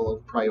top level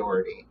of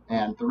priority.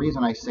 And the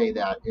reason I say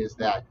that is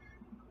that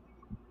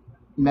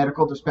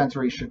medical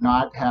dispensaries should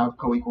not have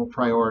co-equal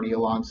priority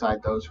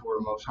alongside those who are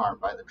most harmed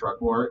by the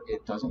drug war.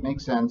 It doesn't make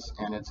sense,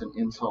 and it's an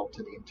insult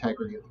to the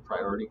integrity of the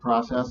priority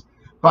process.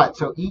 But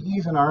so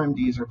EEs and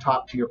RMDs are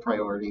top tier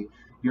priority.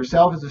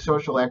 Yourself as a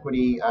social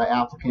equity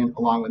applicant,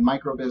 along with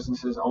micro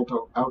businesses,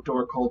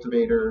 outdoor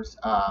cultivators,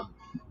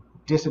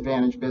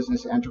 disadvantaged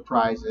business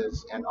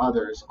enterprises, and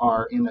others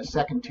are in the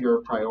second tier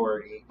of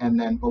priority, and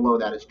then below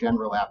that is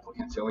general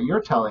applicants. So what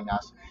you're telling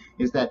us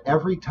is that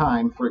every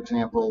time, for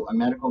example, a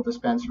medical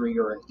dispensary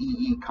or an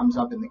EE comes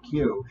up in the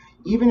queue,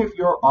 even if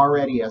you're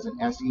already as an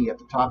SE at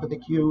the top of the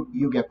queue,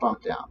 you get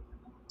bumped down.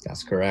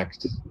 That's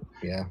correct.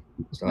 Yeah.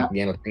 So a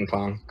game of ping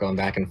pong, going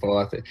back and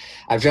forth.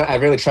 I've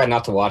really tried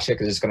not to watch it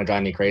because it's going to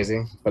drive me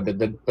crazy. But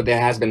there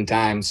has been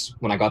times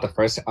when I got the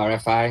first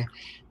RFI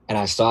and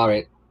I saw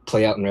it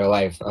play out in real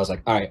life. I was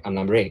like, all right, I'm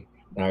number 8.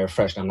 Then I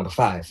refreshed, I'm number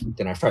 5.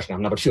 Then I refreshed,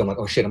 I'm number 2. I'm like,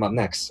 oh shit, I'm up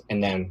next.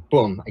 And then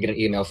boom, I get an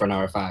email for an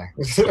RFI.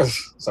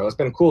 So it's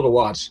been cool to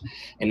watch.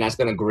 And that's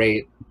been a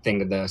great thing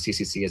that the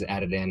CCC has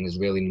added in, is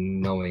really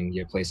knowing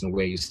your place and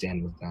where you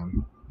stand with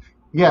them.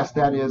 Yes,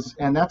 that is,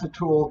 and that's a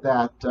tool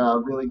that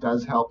really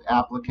does help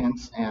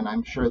applicants, and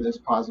I'm sure this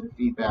positive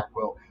feedback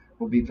will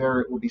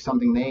be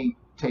something they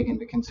take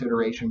into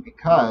consideration,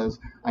 because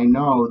I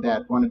know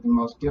that one of the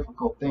most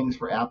difficult things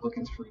for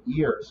applicants for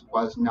years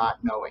was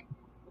not knowing.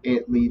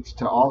 It leads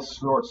to all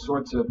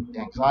sorts of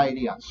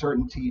anxiety,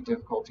 uncertainty,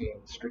 difficulty in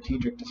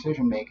strategic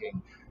decision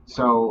making.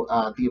 So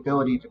the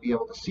ability to be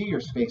able to see your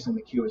space in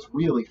the queue is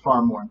really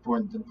far more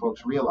important than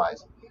folks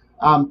realize.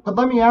 But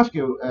let me ask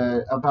you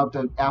about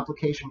the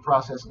application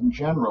process in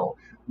general.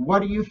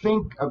 What do you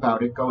think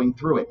about it going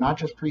through it? Not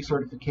just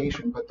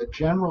pre-certification, but the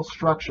general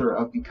structure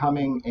of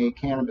becoming a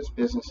cannabis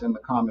business in the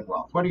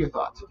Commonwealth. What are your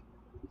thoughts?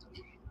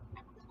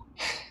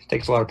 It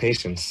takes a lot of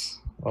patience,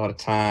 a lot of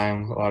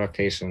time, a lot of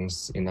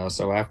patience, you know.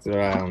 So after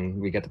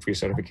we get the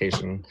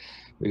pre-certification,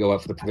 we go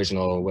up for the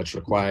provisional, which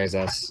requires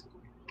us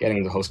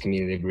getting the host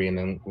community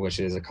agreement, which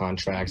is a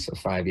contract for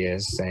 5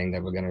 years saying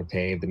that we're going to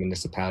pay the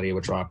municipality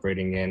which we're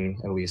operating in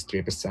at least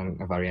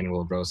 3% of our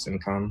annual gross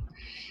income.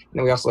 And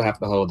then we also have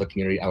to hold the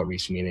community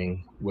outreach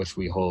meeting, which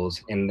we hold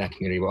in that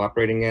community we're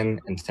operating in,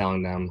 and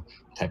telling them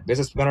the type of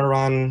business we're going to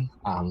run,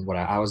 what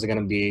our hours are going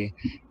to be,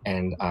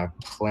 and our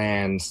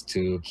plans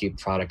to keep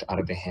product out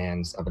of the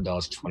hands of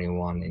adults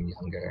 21 and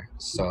younger.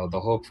 So the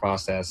whole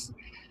process,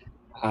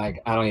 I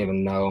don't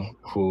even know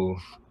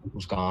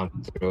who's gone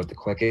through it the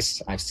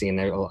quickest. I've seen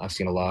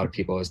a lot of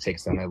people. It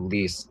takes them at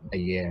least a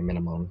year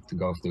minimum to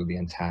go through the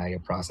entire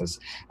process.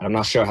 And I'm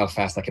not sure how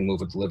fast I can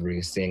move with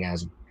delivery, seeing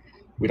as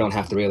we don't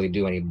have to really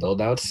do any build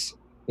outs.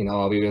 You know,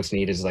 all we really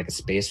need is like a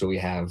space where we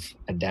have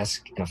a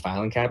desk and a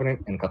filing cabinet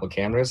and a couple of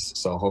cameras.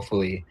 So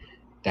hopefully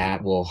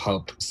that will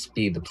help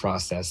speed the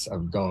process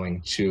of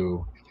going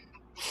to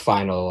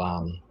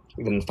final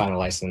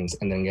license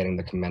and then getting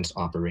the commenced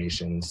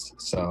operations.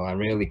 So I'm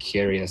really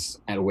curious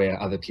at where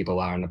other people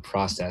are in the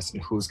process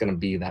and who's going to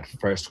be that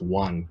first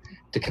one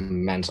to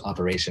commence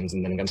operations,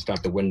 and then going to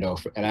start the window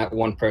and that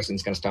one person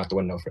is going to start the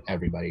window for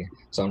everybody.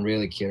 So I'm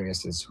really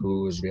curious as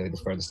who's really the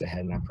furthest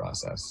ahead in that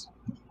process.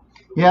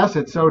 Yes,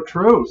 it's so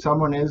true.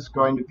 Someone is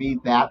going to be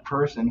that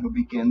person who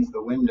begins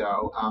the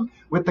window,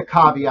 with the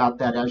caveat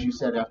that, as you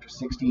said, after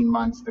 16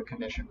 months, the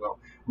commission will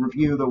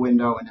review the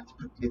window, and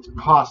it's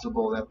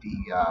possible that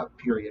the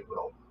period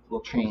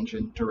will change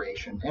in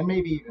duration and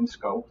maybe even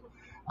scope.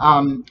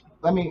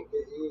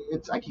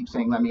 I keep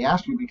saying let me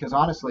ask you because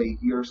honestly,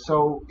 it's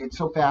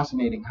so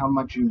fascinating how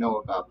much you know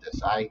about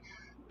this. I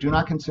do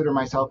not consider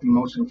myself the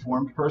most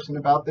informed person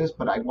about this,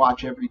 but I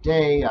watch every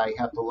day. I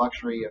have the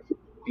luxury of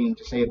being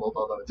disabled,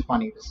 although it's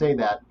funny to say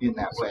that in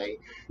that way.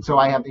 So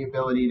I have the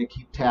ability to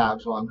keep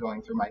tabs while I'm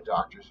going through my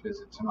doctor's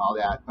visits and all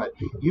that. But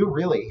you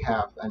really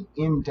have an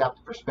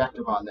in-depth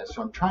perspective on this,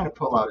 so I'm trying to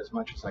pull out as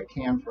much as I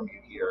can from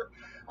you here.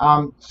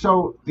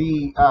 So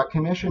the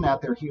commission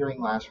at their hearing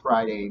last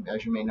Friday,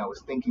 as you may know,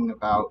 is thinking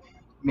about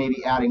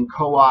maybe adding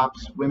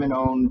co-ops,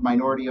 women-owned,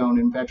 minority-owned,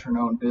 and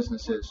veteran-owned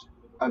businesses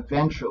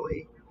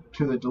eventually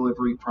to the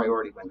delivery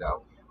priority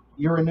window.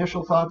 Your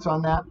initial thoughts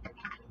on that?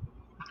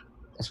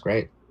 That's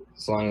great.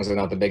 As long as they're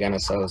not the big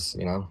MSOs,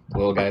 you know, the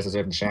little guys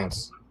deserve the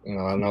chance. You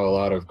know, I know a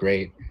lot of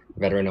great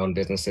veteran-owned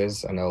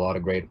businesses. I know a lot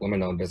of great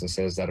women-owned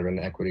businesses that are in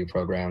the equity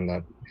program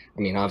that,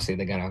 I mean, obviously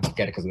they're going to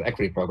get it because of the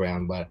equity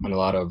program, but on a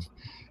lot of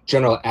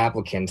general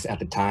applicants at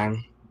the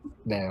time,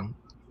 they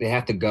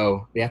have to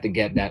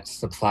get that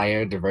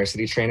supplier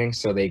diversity training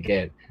so they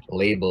get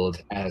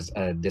labeled as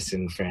a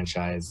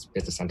disenfranchised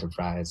business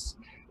enterprise.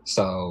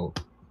 So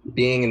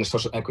being in the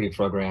social equity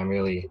program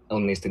really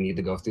eliminates the need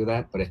to go through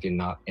that. But if you're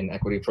not in the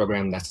equity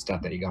program, that's the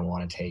stuff that you're going to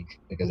want to take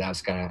because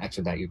that's going to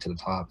expedite you to the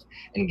top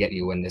and get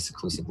you in this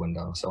exclusive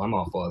window. So I'm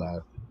all for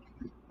that.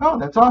 Oh,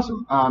 that's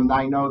awesome.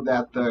 I know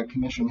that the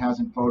commission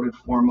hasn't voted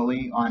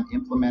formally on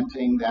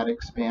implementing that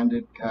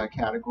expanded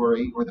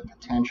category or the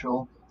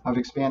potential of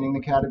expanding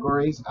the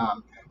categories.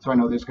 So I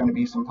know there's going to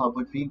be some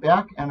public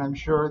feedback, and I'm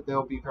sure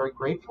they'll be very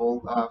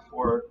grateful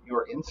for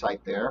your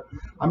insight there.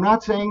 I'm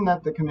not saying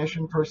that the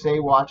commission per se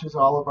watches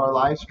all of our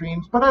live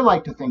streams, but I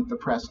like to think the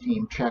press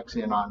team checks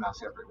in on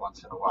us every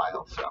once in a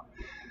while. So.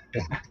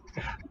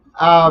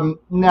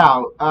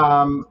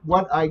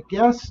 What I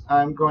guess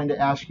I'm going to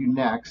ask you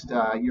next,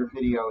 your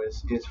video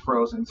is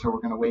frozen, so we're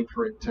going to wait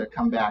for it to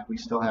come back. We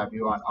still have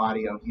you on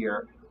audio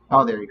here.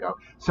 Oh, there you go.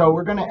 So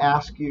we're going to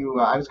ask you,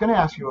 I was going to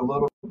ask you a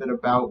little bit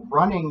about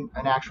running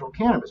an actual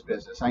cannabis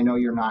business. I know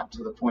you're not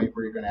to the point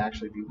where you're going to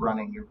actually be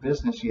running your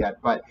business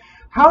yet, but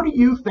how do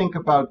you think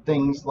about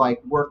things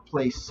like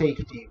workplace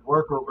safety,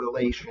 worker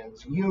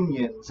relations,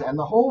 unions, and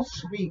the whole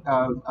suite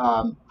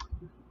of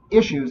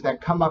issues that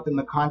come up in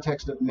the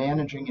context of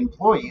managing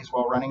employees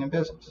while running a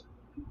business?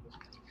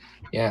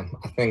 Yeah,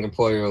 I think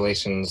employee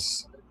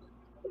relations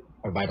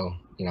are vital.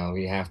 You know,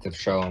 you have to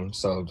show them.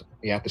 So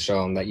you have to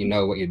show them that you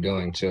know what you're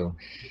doing too.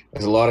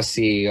 There's a lot of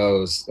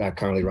CEOs that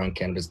currently run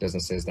cannabis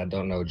businesses that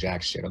don't know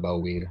jack shit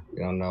about weed.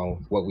 They don't know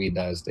what weed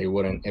does. They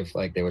wouldn't, if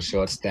like they were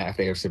short-staffed,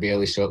 they were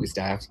severely shortly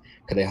staffed,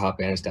 could they hop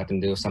in and step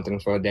and do something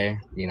for a day?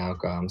 You know,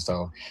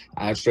 so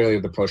that's really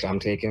the approach I'm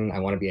taking. I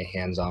want to be a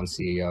hands-on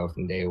CEO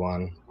from day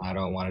one. I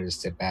don't want to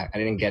just sit back. I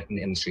didn't get in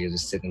the industry to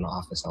just sit in the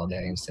office all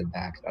day and sit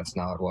back. That's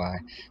not why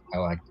I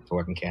like to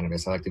work in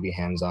cannabis. I like to be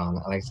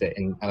hands-on. I like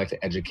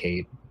to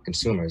educate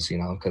consumers, you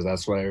know, because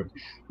that's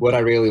what I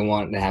really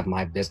want to have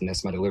my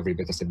business, my delivery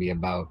business to be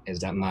about, is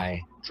that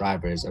my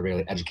drivers are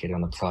really educated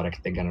on the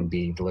product they're going to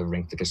be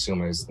delivering to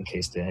consumers in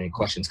case any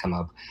questions come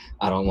up.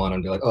 I don't want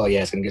them to be like, oh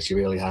yeah, it's going to get you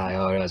really high.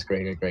 Oh, that's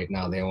great.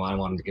 No, I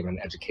want them to give an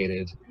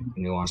educated,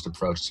 nuanced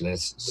approach to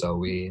this. So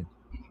we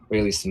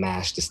really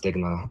smash the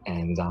stigma.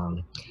 And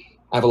I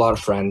have a lot of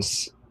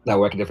friends that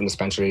work at different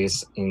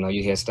dispensaries,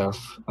 you hear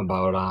stuff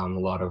about a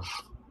lot of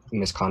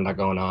misconduct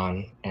going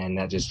on, and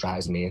that just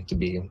drives me to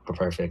be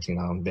perfect.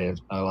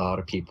 There's a lot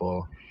of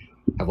people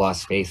have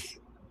lost faith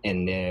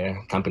in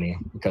their company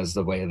because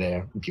the way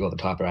their people at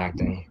the top are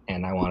acting,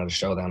 and I wanted to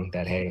show them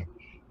that, hey,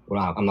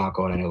 well, I'm not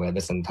going anywhere.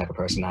 This is the type of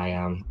person I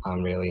am.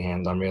 I'm really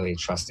I'm really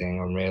trusting.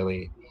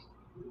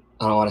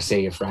 I don't want to say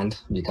your friend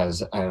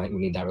because you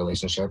need that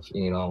relationship.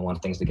 You don't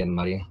want things to get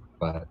muddy,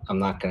 but I'm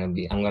going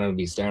to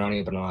be staring on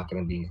you, but I'm not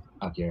going to be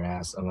up your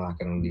ass. I'm not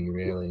going to be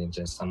really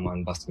just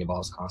someone busting your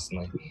balls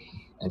constantly.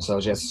 And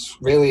so just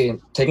really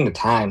taking the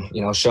time,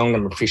 showing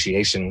them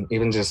appreciation,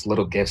 even just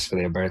little gifts for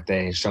their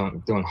birthday,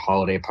 doing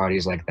holiday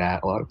parties like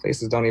that. A lot of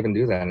places don't even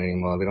do that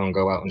anymore. They don't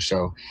go out and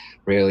show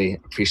really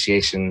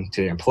appreciation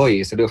to their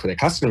employees. They do it for their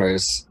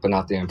customers, but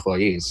not their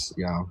employees,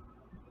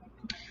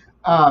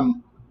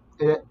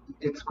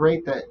 It's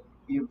great that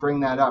you bring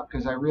that up,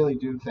 because I really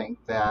do think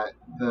that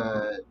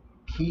the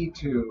key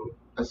to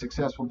a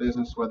successful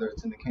business, whether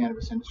it's in the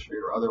cannabis industry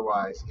or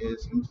otherwise,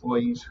 is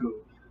employees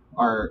who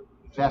are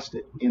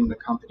vested in the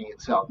company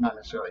itself, not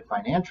necessarily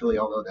financially,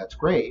 although that's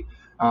great,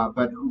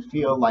 but who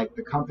feel like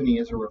the company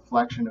is a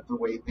reflection of the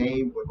way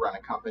they would run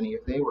a company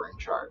if they were in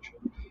charge.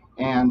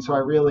 And so I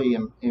really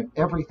am,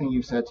 everything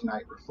you've said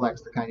tonight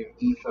reflects the kind of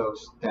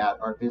ethos that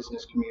our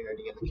business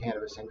community and the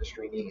cannabis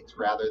industry needs.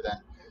 Rather than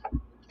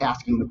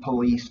asking the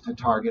police to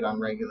target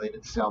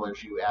unregulated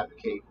sellers, you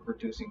advocate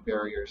reducing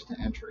barriers to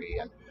entry.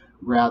 And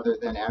rather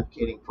than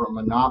advocating for a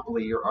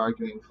monopoly, you're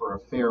arguing for a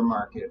fair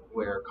market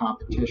where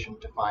competition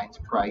defines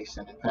price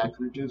and in fact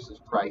reduces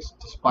price,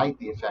 despite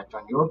the effect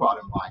on your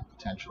bottom line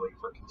potentially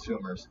for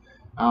consumers.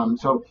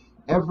 So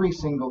every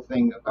single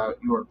thing about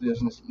your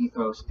business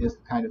ethos is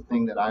the kind of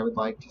thing that I would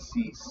like to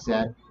see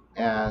set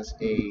as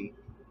a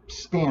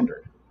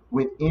standard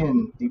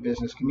within the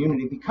business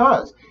community,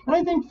 because, and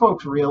I think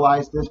folks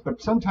realize this,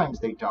 but sometimes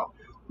they don't,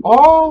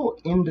 all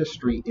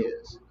industry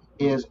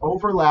is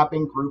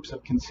overlapping groups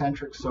of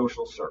concentric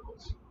social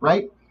circles,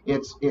 right?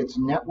 It's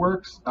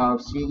networks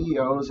of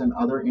CEOs and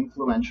other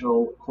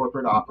influential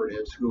corporate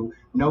operatives who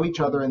know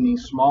each other in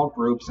these small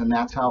groups, and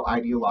that's how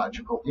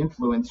ideological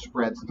influence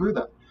spreads through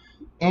them.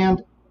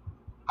 And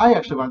I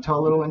actually want to tell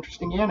a little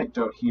interesting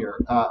anecdote here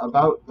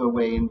about the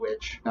way in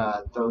which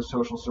those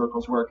social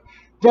circles work.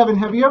 Devin,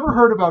 have you ever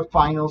heard about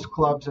finals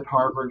clubs at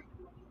Harvard?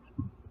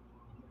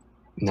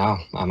 No,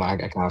 I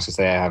can honestly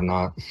say I have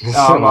not.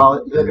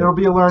 Well, it'll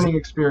be a learning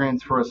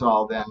experience for us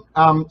all then.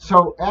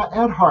 So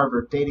at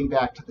Harvard, dating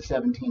back to the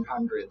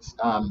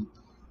 1700s,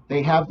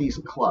 they have these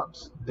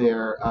clubs.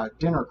 They're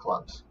dinner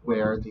clubs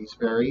where these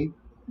very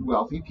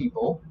wealthy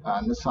people,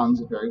 and the sons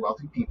of very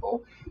wealthy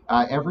people,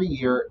 every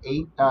year,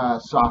 eight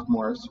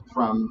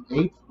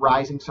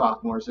rising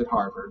sophomores at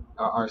Harvard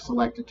are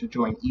selected to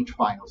join each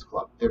finals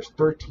club. There's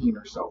 13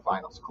 or so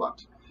finals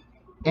clubs.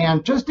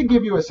 And just to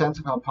give you a sense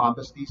of how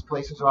pompous these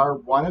places are,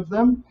 one of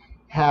them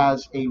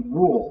has a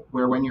rule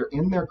where when you're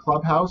in their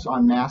clubhouse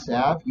on Mass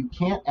Ave, you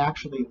can't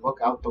actually look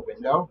out the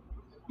window.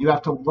 You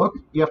have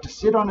to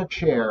sit on a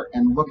chair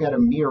and look at a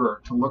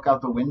mirror to look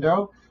out the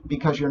window,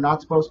 because you're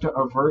not supposed to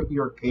avert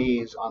your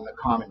gaze on the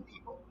common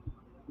people.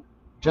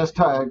 Just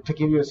to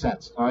give you a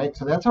sense, all right?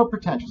 So that's how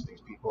pretentious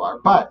these people are.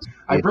 But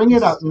I bring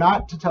it up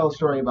not to tell a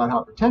story about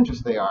how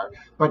pretentious they are,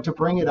 but to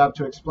bring it up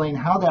to explain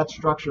how that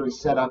structure is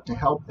set up to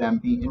help them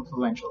be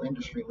influential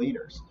industry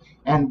leaders.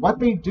 And what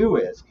they do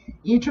is,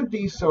 each of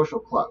these social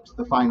clubs,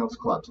 the finals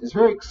clubs, is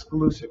very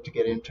exclusive to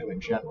get into in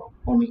general.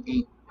 Only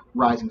 8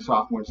 rising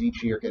sophomores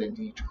each year get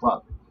into each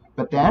club.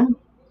 But then,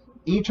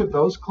 each of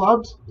those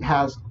clubs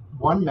has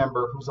one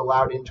member who's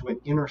allowed into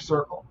an inner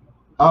circle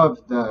of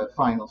the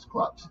finals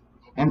clubs.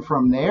 And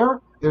from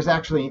there, there's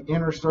actually an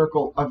inner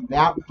circle of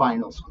that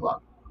finals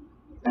club.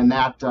 And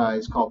that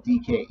is called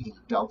DKE,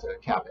 Delta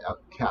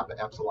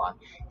Kappa Epsilon.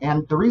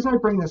 And the reason I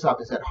bring this up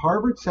is that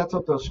Harvard sets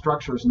up those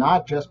structures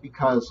not just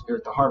because,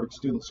 or the Harvard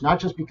students, not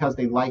just because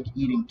they like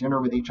eating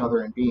dinner with each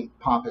other and being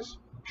pompous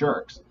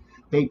jerks.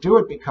 They do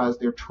it because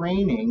they're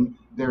training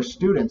their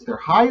students, their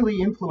highly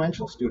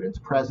influential students,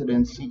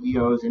 presidents,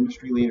 CEOs,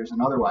 industry leaders,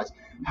 and otherwise,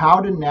 how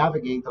to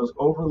navigate those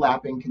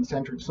overlapping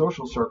concentric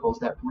social circles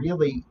that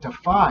really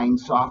define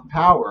soft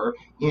power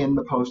in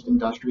the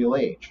post-industrial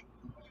age.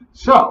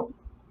 So,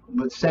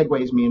 that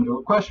segues me into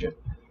a question.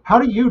 How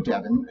do you,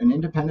 Devin, an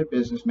independent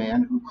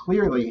businessman who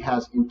clearly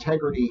has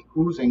integrity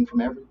oozing from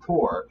every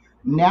pore,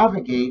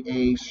 navigate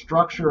a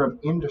structure of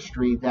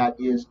industry that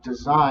is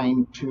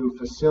designed to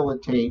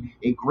facilitate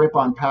a grip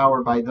on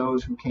power by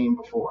those who came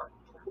before?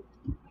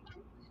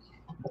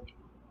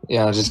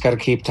 Yeah, just got to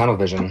keep tunnel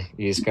vision.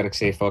 You just got to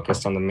stay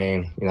focused on the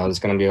main. There's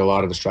going to be a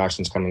lot of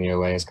distractions coming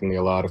your way. It's going to be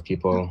a lot of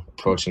people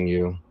approaching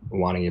you,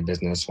 wanting your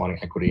business, wanting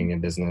equity in your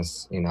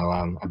business.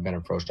 I've been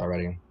approached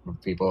already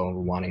with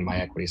people wanting my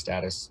equity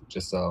status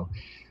just so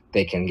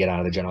they can get out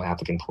of the general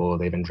applicant pool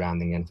they've been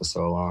drowning in for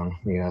so long.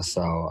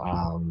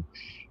 So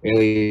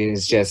really,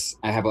 it's just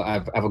I have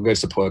a good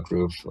support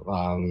group.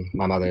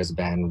 My mother has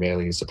been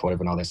really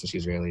supportive in all this, and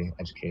she's really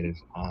educated.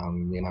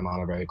 Me and my mom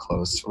are very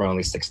close. We're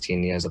only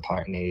 16 years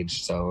apart in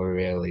age, so we're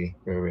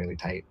really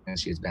tight. And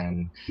she's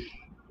been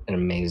an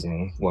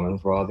amazing woman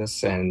for all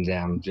this,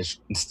 and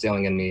just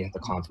instilling in me the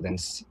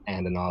confidence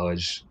and the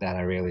knowledge that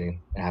I really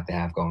have to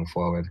have going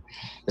forward.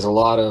 There's a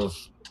lot of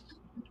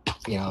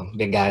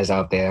big guys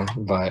out there,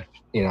 but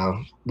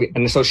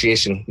an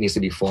association needs to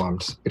be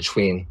formed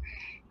between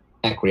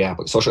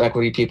social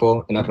equity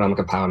people and economic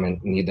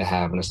empowerment need to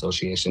have an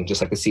association.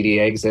 Just like the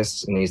CDA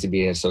exists, it needs to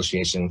be an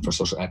association for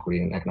social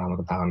equity and economic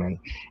empowerment,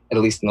 at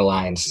least in the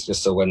lines,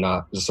 just so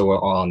we're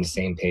all on the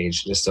same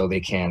page, just so they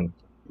can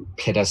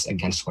pit us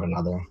against one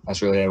another.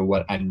 That's really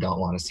what I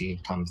don't want to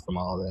see come from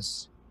all of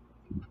this.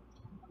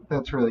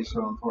 That's really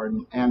so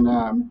important. And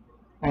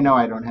I know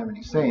I don't have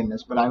any say in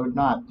this, but I would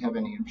not have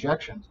any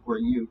objections for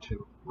you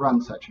to run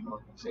such an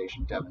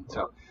organization, Devin.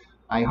 So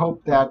I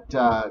hope that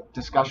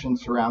discussion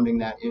surrounding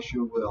that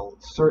issue will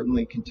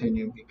certainly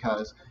continue,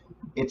 because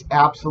it's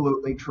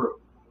absolutely true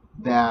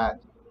that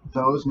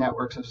those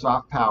networks of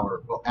soft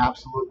power will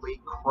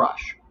absolutely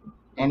crush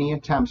any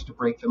attempts to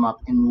break them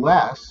up,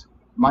 unless,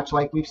 much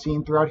like we've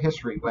seen throughout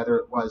history, whether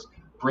it was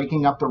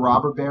breaking up the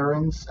robber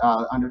barons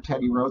under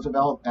Teddy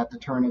Roosevelt at the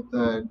turn of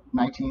the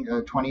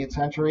 20th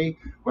century,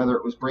 whether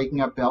it was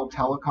breaking up Bell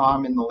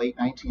Telecom in the late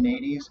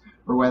 1980s,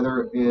 or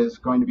whether it is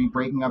going to be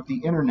breaking up the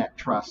internet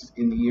trusts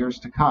in the years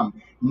to come.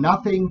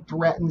 Nothing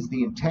threatens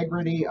the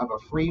integrity of a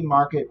free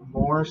market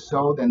more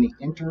so than the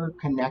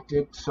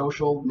interconnected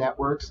social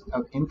networks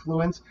of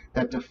influence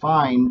that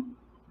define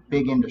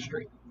big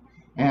industry.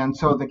 And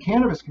so the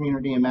cannabis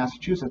community in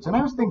Massachusetts, and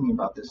I was thinking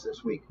about this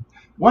week,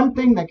 one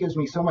thing that gives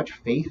me so much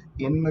faith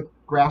in the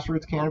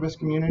grassroots cannabis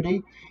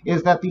community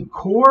is that the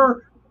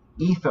core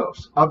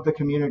ethos of the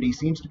community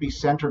seems to be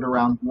centered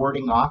around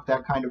warding off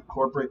that kind of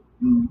corporate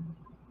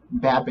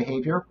bad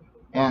behavior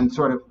and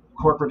sort of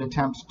corporate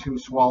attempts to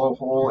swallow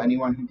whole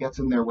anyone who gets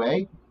in their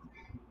way.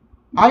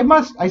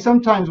 I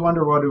sometimes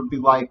wonder what it would be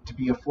like to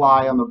be a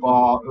fly on the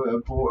wall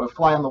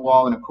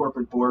in a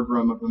corporate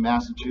boardroom of a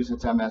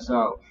Massachusetts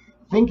MSO,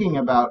 thinking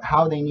about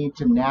how they need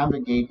to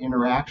navigate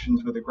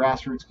interactions with a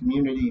grassroots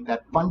community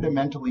that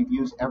fundamentally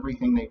views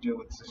everything they do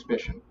with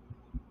suspicion.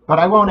 But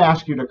I won't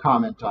ask you to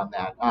comment on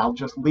that. I'll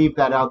just leave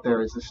that out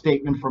there as a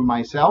statement from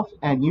myself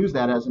and use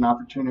that as an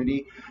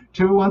opportunity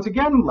to once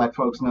again let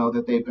folks know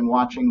that they've been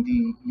watching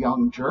the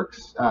Young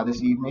Jerks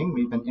this evening.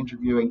 We've been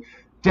interviewing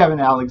Devin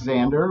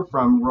Alexander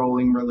from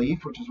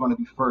Releaf, which is one of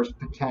the first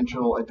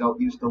potential adult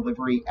use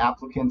delivery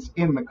applicants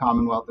in the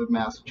Commonwealth of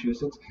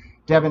Massachusetts.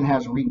 Devin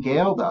has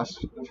regaled us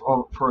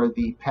for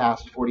the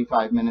past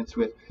 45 minutes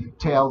with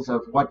tales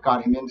of what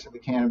got him into the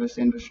cannabis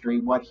industry,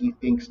 what he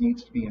thinks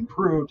needs to be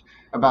improved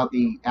about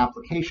the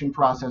application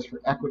process for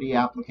equity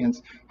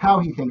applicants, how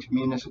he thinks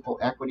municipal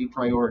equity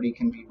priority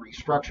can be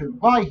restructured,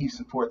 why he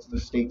supports the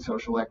State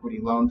Social Equity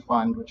Loan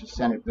Fund, which is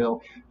Senate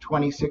Bill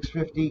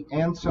 2650,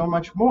 and so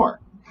much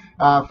more.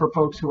 For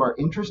folks who are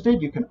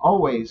interested, you can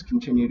always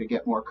continue to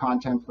get more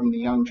content from the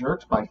Young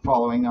Jerks by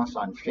following us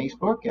on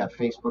Facebook at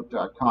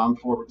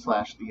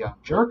facebook.com/The Young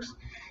Jerks.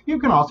 You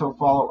can also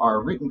follow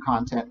our written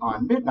content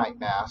on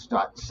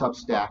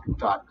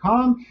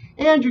midnightmass.substack.com,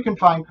 and you can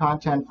find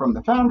content from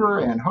the founder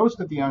and host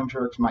of the Young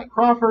Jerks, Mike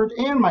Crawford,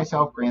 and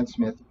myself, Grant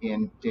Smith,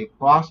 in Dig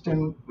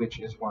Boston,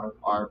 which is one of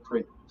our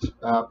print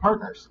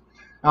partners.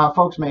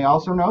 Folks may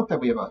also note that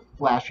we have a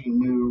flashy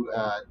new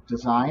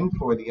design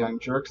for the Young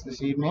Jerks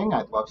this evening.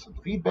 I'd love some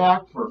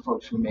feedback for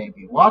folks who may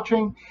be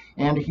watching.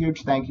 And a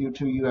huge thank you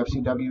to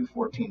UFCW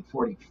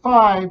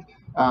 1445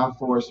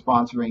 for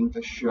sponsoring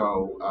the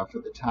show for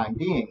the time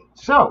being.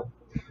 So,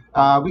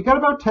 we got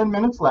about 10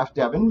 minutes left,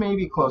 Devin,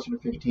 maybe closer to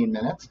 15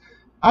 minutes.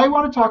 I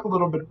want to talk a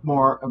little bit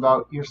more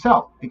about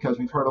yourself, because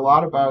we've heard a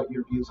lot about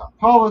your views on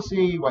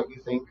policy, what you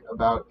think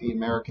about the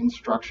American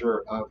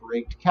structure of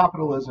rigged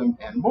capitalism,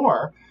 and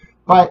more.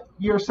 But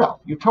yourself,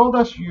 you told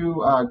us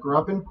you grew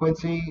up in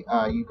Quincy,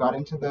 you got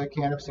into the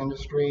cannabis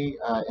industry,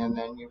 and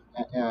then you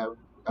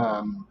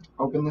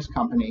opened this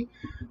company.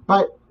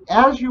 But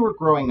as you were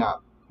growing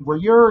up, were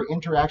your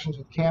interactions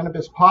with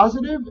cannabis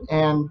positive?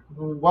 And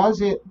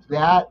was it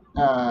that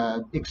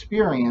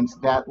experience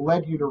that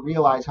led you to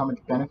realize how much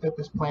benefit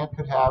this plant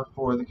could have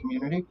for the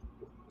community?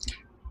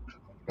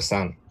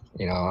 100%.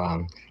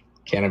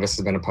 Cannabis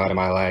has been a part of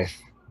my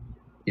life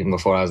even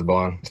before I was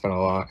born. It's been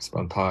a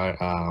part.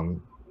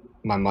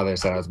 My mother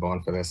said I was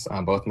born for this.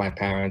 Both my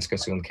parents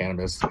consumed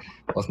cannabis.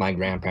 Both my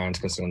grandparents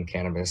consumed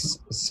cannabis.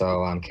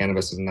 So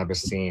cannabis was never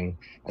seen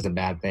as a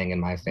bad thing in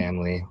my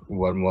family.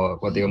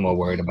 What they were more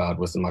worried about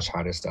was the much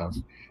harder stuff.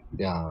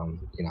 And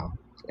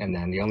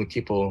then the only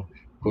people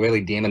who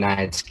really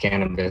demonized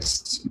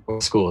cannabis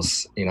were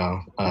schools.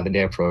 The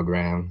DARE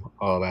program,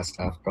 all that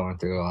stuff, going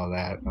through all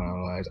that.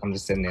 I'm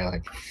just sitting there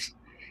like,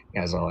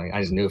 I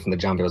just knew from the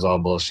jump it was all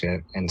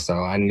bullshit. And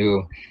so I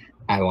knew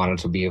I wanted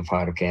to be a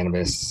part of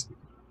cannabis.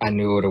 I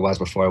knew what it was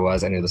before it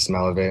was. I knew the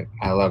smell of it.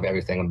 I love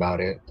everything about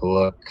it. The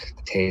look,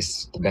 the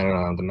taste,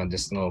 the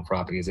medicinal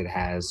properties it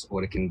has,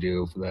 what it can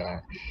do for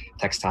the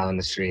textile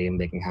industry,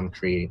 making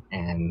hempcrete.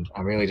 And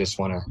I really just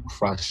want to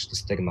crush the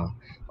stigma.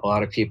 A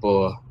lot of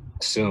people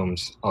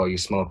assumed, oh, you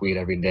smoke weed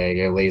every day,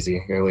 you're a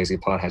lazy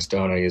pothead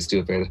stoner, you're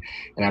stupid.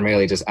 And I'm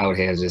really just out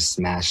here to just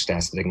smash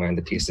that stigma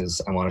into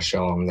pieces. I want to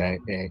show them that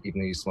even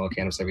though you smoke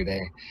cannabis every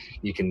day,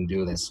 you can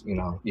do this.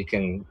 You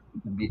can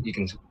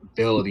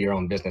build your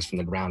own business from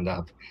the ground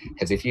up.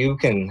 Because if you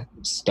can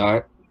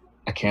start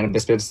a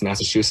cannabis business in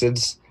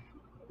Massachusetts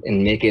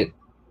and make it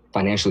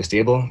financially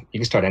stable, you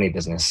can start any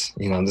business.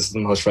 This is the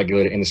most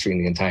regulated industry in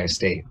the entire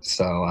state.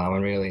 So I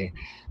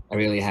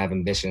really have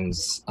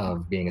ambitions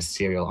of being a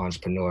serial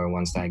entrepreneur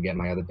once I get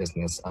my other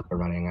business up and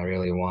running.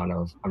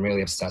 I'm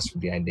really obsessed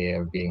with the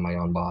idea of being my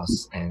own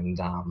boss and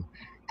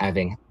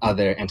having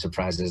other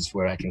enterprises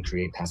where I can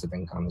create passive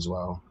income as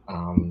well,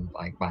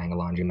 like buying a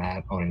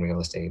laundromat, owning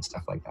real estate,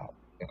 stuff like that.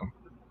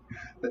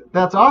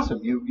 That's awesome.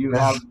 You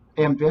have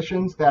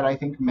ambitions that I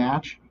think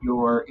match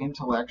your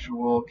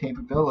intellectual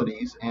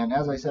capabilities. And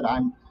as I said,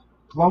 I'm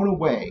blown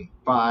away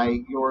by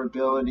your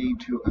ability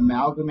to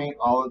amalgamate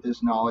all of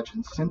this knowledge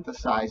and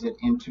synthesize it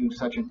into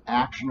such an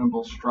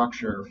actionable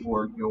structure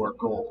for your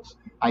goals.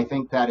 I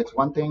think that it's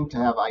one thing to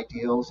have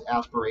ideals,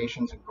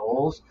 aspirations, and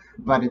goals,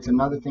 but it's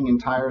another thing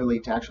entirely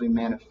to actually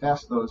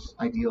manifest those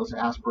ideals,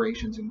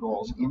 aspirations, and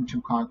goals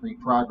into concrete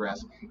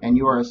progress. And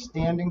you are a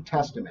standing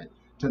testament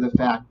to the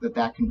fact that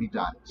that can be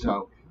done.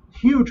 So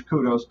huge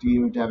kudos to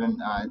you, Devin.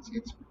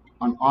 It's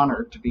an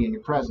honor to be in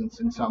your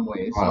presence in some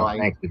ways. Well,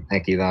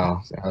 thank you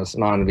though. It's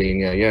an honor being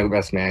you're the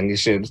best man.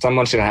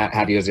 Someone should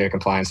have you as your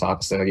compliance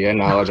officer. Your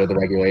knowledge of the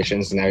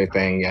regulations and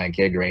everything. Yeah,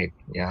 you're great.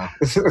 Yeah.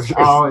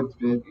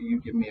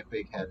 You give me a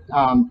big head.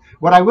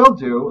 What I will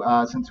do,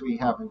 since we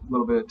have a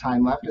little bit of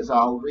time left, is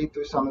I'll read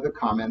through some of the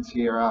comments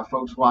here.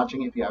 Folks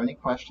watching, if you have any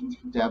questions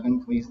for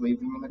Devin, please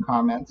leave them in the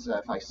comments.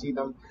 If I see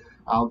them,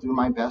 I'll do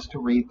my best to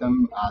read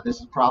them. This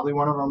is probably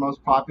one of our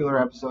most popular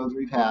episodes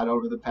we've had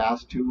over the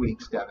past 2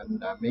 weeks,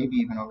 Devin, maybe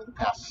even over the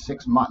past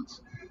 6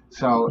 months.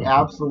 So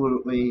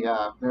absolutely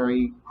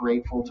very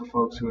grateful to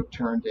folks who have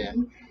turned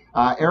in.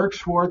 Eric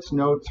Schwartz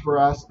notes for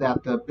us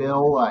that the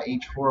bill,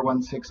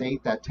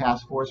 H4168, that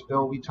task force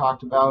bill we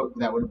talked about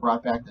that would have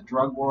brought back the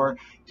drug war,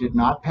 did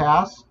not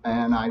pass.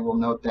 And I will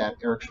note that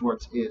Eric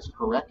Schwartz is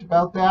correct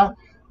about that.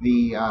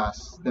 The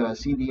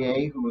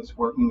CDA, who was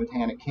working with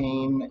Hannah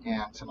Kane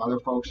and some other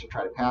folks to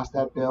try to pass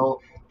that bill,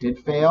 did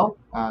fail.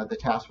 The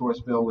task force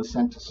bill was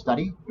sent to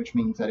study, which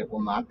means that it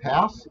will not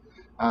pass.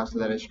 So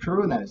that is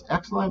true, and that is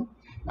excellent.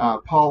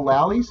 Paul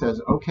Lally says,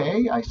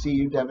 okay, I see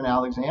you, Devin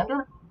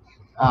Alexander.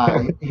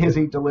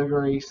 Hizzy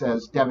Delivery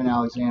says, Devin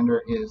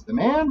Alexander is the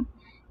man.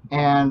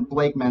 And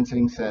Blake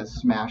Mensing says,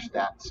 smash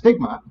that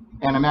stigma.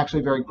 And I'm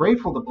actually very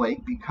grateful to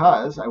Blake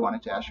because I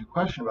wanted to ask you a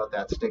question about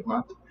that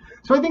stigma.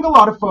 So I think a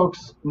lot of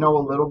folks know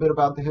a little bit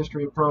about the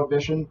history of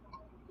Prohibition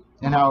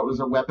and how it was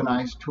a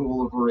weaponized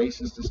tool of a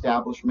racist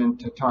establishment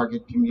to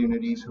target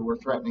communities who were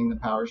threatening the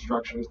power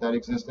structures that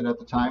existed at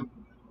the time.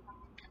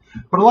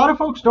 But a lot of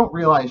folks don't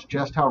realize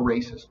just how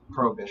racist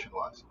Prohibition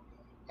was.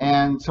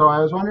 And so I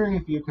was wondering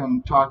if you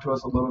can talk to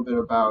us a little bit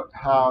about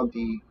how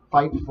the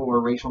fight for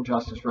racial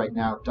justice right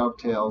now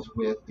dovetails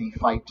with the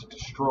fight to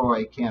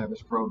destroy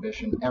cannabis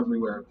prohibition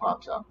everywhere it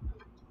pops up.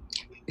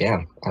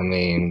 Yeah, I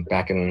mean,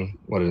 back in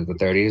the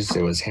 30s,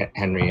 it was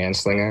Henry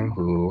Anslinger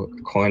who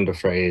coined the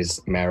phrase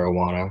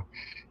marijuana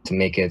to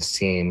make it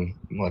seem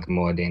like a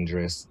more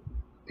dangerous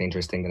thing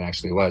than it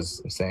actually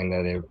was, saying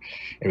that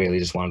it really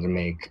just wanted to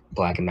make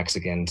Black and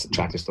Mexicans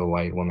attracted to a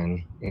white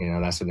woman.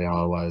 That's what it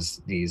all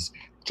was. These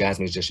jazz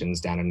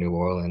musicians down in New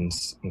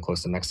Orleans and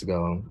close to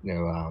Mexico,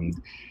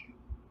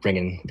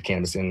 bringing the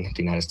cannabis in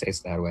the United States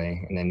that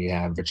way. And then you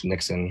have Richard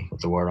Nixon with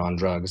the war on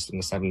drugs in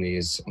the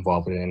 70s,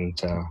 evolved it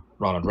into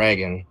Ronald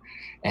Reagan.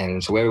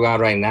 And so where we are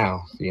right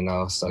now,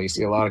 so you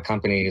see a lot of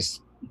companies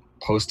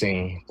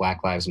posting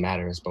Black Lives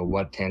Matters, but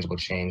what tangible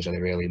change are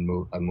they really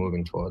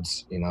moving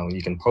towards?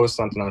 You can post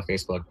something on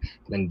Facebook,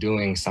 but then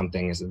doing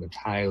something is an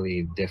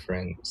entirely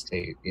different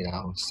state,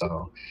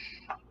 so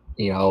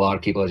a lot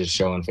of people are just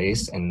showing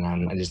face,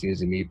 and there's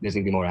need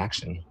to be more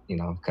action,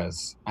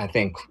 because I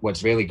think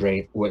what's really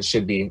great, what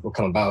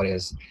come about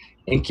is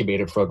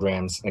incubator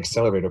programs and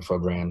accelerator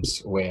programs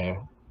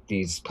where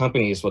these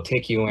companies will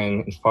take you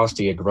in and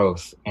foster your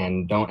growth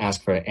and don't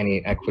ask for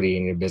any equity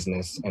in your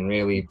business and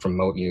really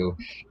promote you,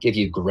 give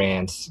you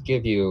grants,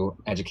 give you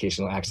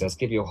educational access,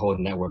 give you a whole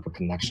network of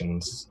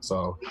connections.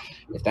 So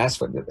if that's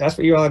what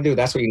you want to do,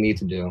 that's what you need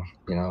to do.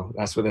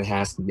 That's what it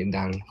has to be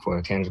done for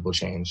a tangible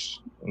change.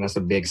 And that's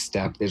a big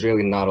step. There's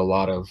really not a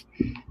lot of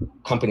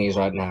companies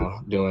right now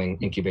doing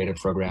incubator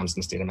programs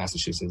in the state of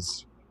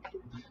Massachusetts.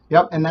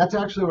 Yep, and that's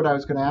actually what I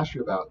was going to ask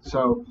you about.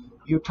 So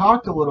you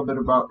talked a little bit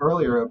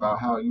earlier about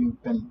how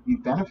you've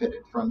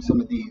benefited from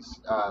some of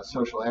these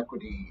social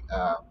equity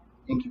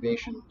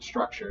incubation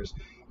structures.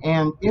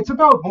 And it's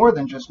about more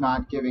than just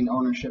not giving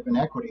ownership and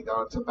equity,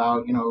 though. It's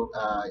about,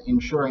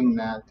 ensuring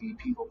that the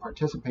people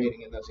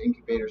participating in those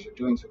incubators are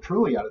doing so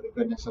truly out of the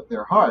goodness of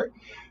their heart.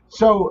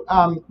 So,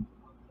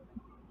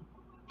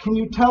 can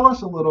you tell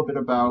us a little bit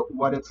about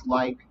what it's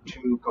like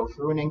to go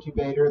through an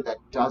incubator that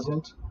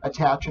doesn't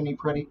attach any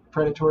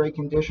predatory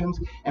conditions?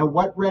 And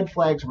what red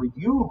flags were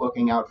you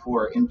looking out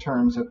for in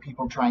terms of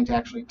people trying to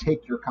actually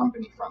take your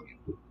company from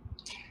you?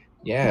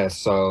 Yeah,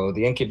 so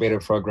the incubator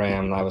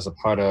program I was a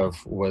part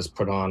of was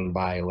put on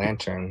by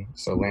Lantern.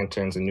 So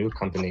Lantern's a new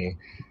company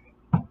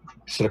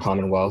to the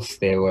Commonwealth.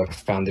 They were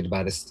founded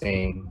by the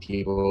same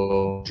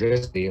people,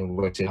 Jersey,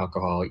 which is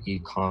alcohol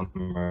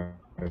e-commerce.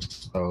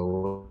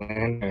 So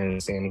Lantern,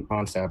 same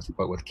concept,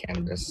 but with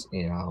cannabis.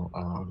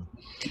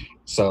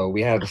 So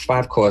we had it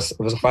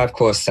was a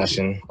 5-course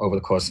session over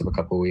the course of a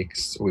couple of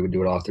weeks. We would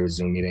do it all through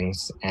Zoom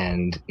meetings,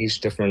 and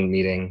each different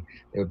meeting,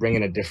 they would bring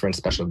in a different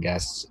special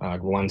guest.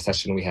 One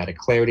session we had a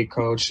clarity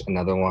coach,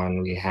 another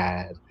one we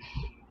had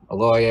a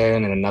lawyer,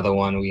 and in another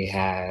one we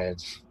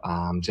had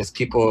just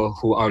people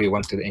who already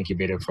went through the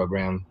incubator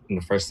program in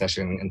the first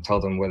session and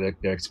told them what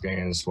their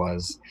experience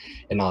was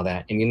and all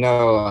that. And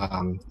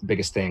the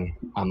biggest thing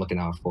I'm looking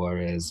out for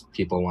is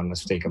people wanting to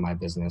stake in my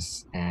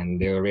business, and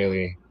they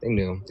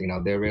knew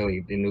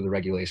the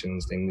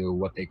regulations, they knew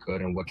what they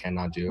could and what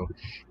cannot do.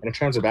 And in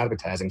terms of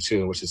advertising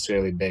too, which is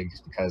really big,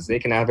 because they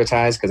can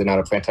advertise because they're not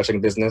a plant touching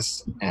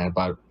business,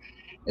 but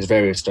it's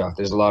very tough.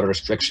 There's a lot of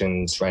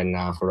restrictions right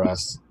now for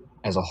us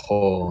as a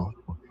whole,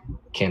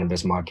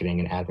 cannabis marketing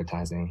and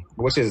advertising,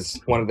 which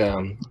is one of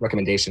the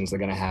recommendations they're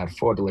going to have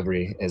for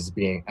delivery, is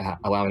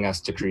allowing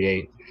us to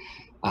create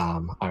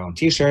our own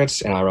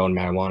t-shirts and our own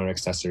marijuana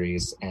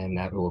accessories, and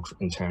that will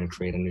in turn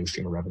create a new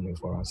stream of revenue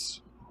for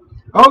us.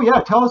 Oh, yeah.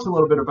 Tell us a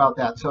little bit about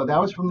that. So that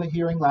was from the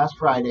hearing last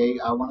Friday.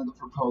 One of the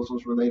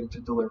proposals related to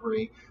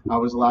delivery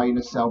was allow you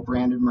to sell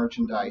branded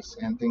merchandise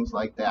and things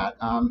like that.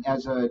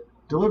 As a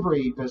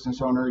delivery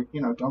business owner,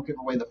 don't give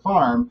away the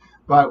farm,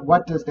 but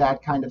what does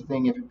that kind of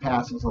thing, if it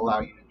passes, allow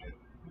you to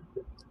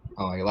do?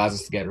 Oh, it allows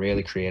us to get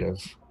really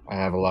creative. I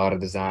have a lot of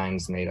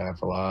designs made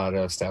up, a lot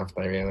of stuff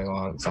that I really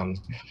want.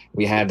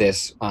 We had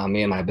this,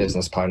 me and my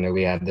business partner,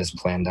 we had this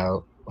planned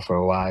out for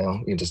a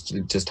while. You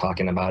just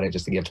talking about it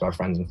just to give to our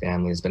friends and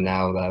families. But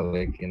now that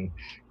we can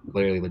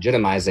literally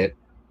legitimize it,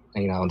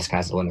 the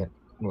sky's the limit.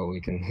 What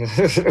we can.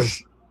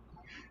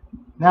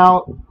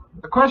 Now,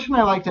 a question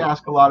I like to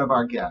ask a lot of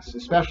our guests,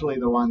 especially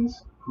the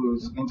ones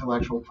whose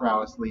intellectual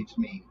prowess leaves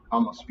me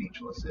almost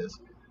speechless, is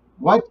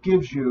what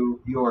gives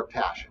you your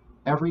passion?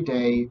 Every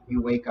day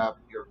you wake up,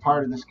 you're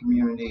part of this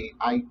community.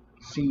 I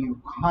see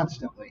you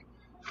constantly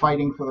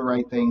fighting for the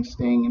right thing,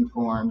 staying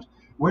informed.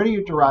 Where do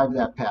you derive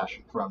that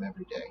passion from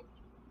every day?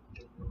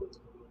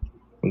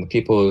 From the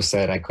people who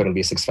said I couldn't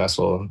be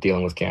successful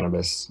dealing with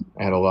cannabis.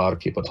 I had a lot of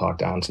people talk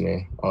down to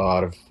me, a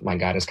lot of my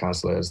guidance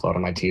counselors, a lot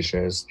of my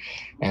teachers.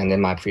 And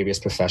in my previous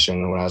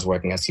profession, when I was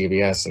working at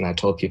CVS, and I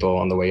told people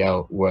on the way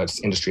out what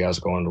industry I was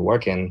going to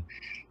work in,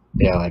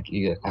 they're like,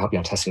 I hope you're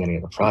not testing any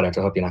of the product.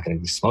 I hope you're not going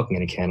to be smoking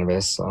any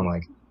cannabis. So I'm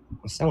like,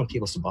 I'm selling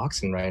people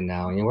Suboxone right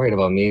now, and you're worried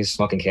about me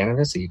smoking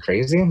cannabis? Are you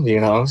crazy?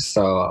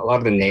 So a lot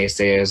of the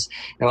naysayers,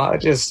 and a lot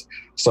of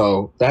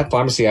so that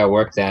pharmacy I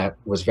worked at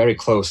was very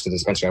close to the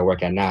dispensary I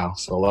work at now.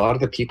 So a lot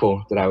of the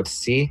people that I would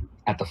see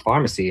at the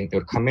pharmacy, they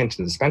would come into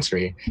the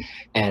dispensary,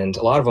 and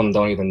a lot of them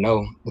don't even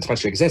know the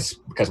dispensary exists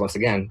because, once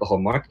again, the whole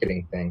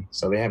marketing thing.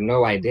 So they have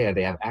no idea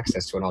they have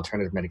access to an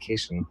alternative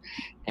medication,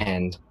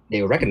 and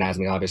they would recognize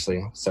me,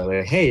 obviously. So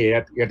they're like, hey,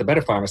 you're at the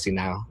better pharmacy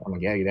now. I'm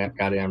like, yeah, you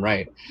goddamn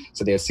right.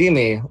 So they would see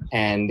me,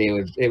 and they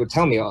would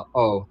tell me,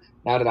 oh,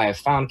 now that I have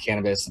found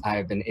cannabis,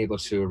 I've been able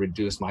to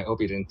reduce my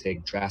opiate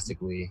intake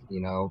drastically.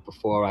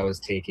 Before I was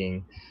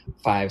taking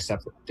 5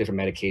 separate different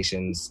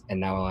medications, and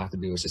now all I have to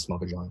do is just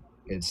smoke a joint.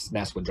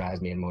 That's what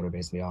drives me and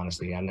motivates me,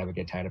 honestly. I never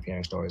get tired of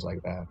hearing stories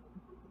like that.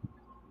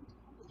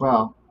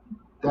 Well,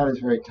 that is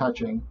very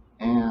touching.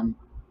 And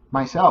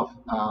myself,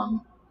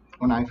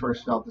 when I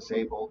first felt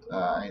disabled,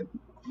 I had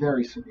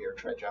very severe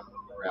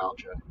trigeminal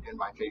neuralgia in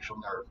my facial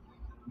nerve.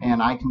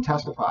 And I can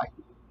testify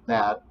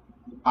that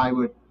I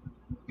would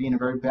be in a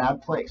very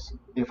bad place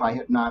if I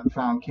had not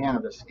found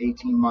cannabis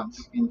 18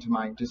 months into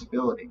my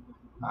disability.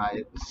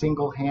 It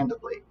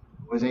single-handedly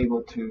was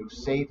able to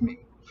save me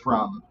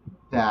from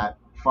that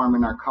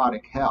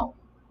pharmanarcotic hell.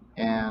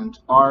 And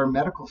our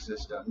medical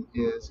system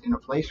is in a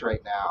place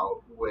right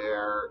now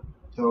where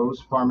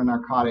those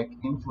pharmanarcotic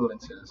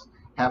influences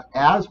have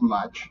as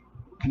much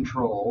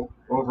control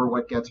over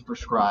what gets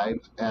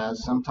prescribed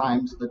as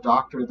sometimes the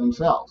doctor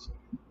themselves.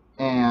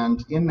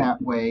 And in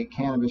that way,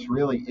 cannabis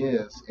really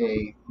is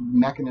a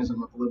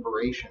mechanism of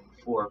liberation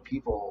for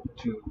people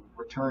to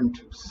return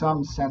to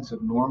some sense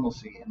of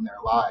normalcy in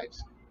their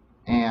lives.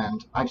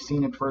 And I've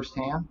seen it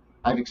firsthand.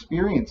 I've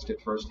experienced it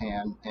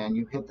firsthand, and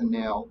you hit the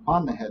nail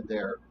on the head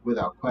there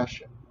without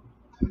question.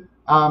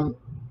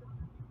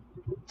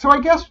 So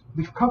I guess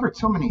we've covered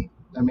so many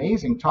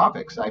amazing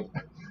topics. I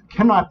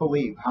cannot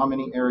believe how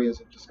many areas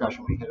of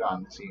discussion we hit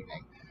on this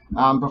evening.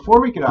 Before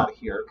we get out of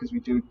here, because we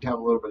do have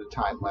a little bit of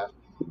time left,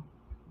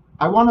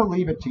 I want to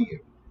leave it to you.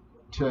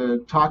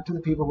 to talk to the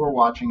people who are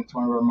watching. It's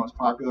one of our most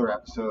popular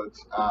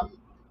episodes.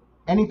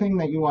 Anything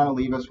that you want to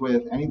leave us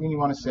with, anything you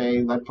want to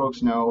say, let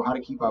folks know how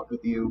to keep up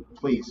with you.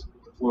 Please,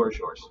 the floor is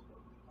yours.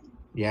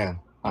 Yeah.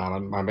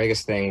 My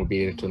biggest thing would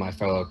be to my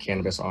fellow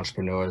cannabis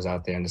entrepreneurs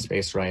out there in the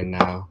space right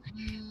now.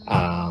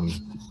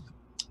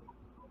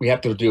 We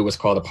have to do what's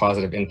called a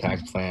positive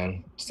impact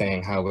plan,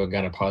 saying how we're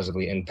going to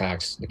positively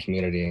impact the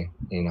community,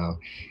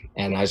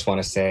 And I just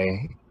want to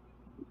say,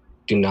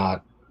 do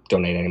not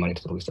donate any money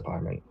to the police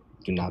department.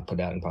 Do not put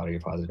that in part of your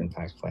positive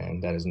impact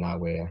plan. That is not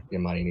where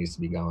your money needs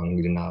to be going.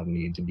 We do not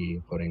need to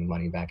be putting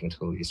money back into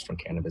police from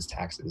cannabis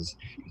taxes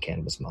and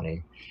cannabis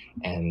money.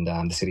 And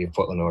the city of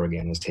Portland,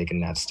 Oregon has taken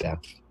that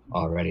step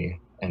already,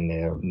 and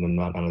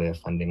none of their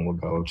funding will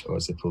go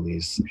towards the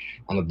police.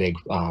 I'm a big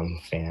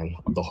fan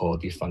of the whole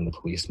defund the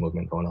police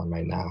movement going on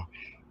right now.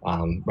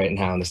 Right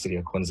now in the city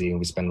of Quincy,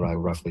 we spend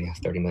roughly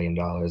 $30 million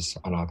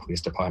on our police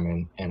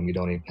department, and we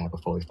don't even have a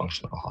fully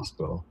functional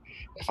hospital.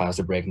 If I was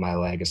to break my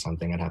leg or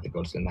something, I'd have to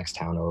go to the next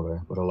town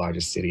over. We're the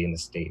largest city in the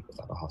state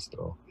without a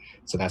hospital.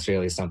 So that's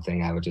really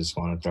something I would just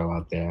want to throw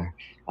out there.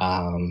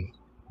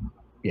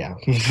 Yeah.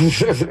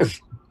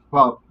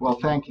 Well,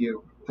 thank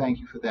you. Thank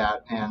you for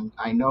that. And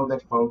I know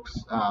that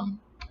folks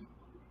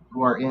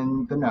who are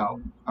in the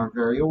know are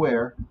very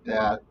aware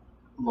that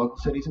local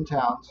cities and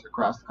towns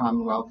across the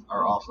Commonwealth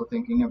are also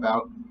thinking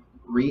about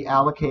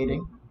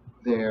reallocating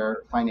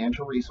their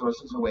financial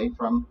resources away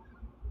from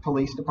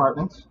police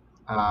departments.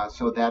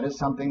 So that is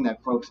something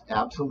that folks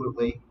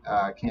absolutely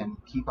can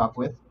keep up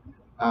with,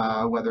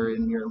 whether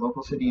in your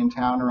local city and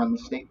town or on the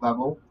state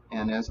level.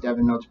 And as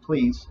Devin notes,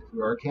 please, if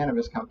you are a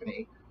cannabis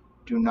company,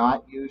 do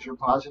not use your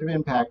positive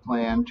impact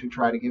plan to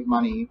try to give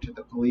money to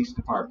the police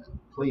department.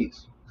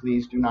 Please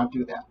do not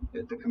do that.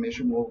 The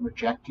commission will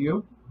reject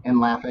you and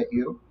laugh at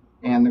you,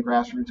 and the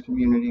grassroots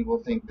community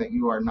will think that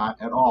you are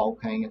not at all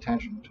paying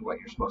attention to what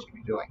you're supposed to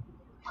be doing.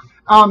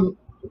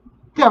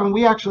 Devin,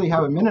 we actually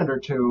have a minute or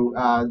two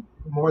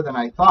more than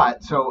I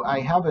thought, so I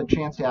have a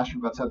chance to ask you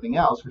about something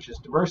else, which is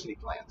diversity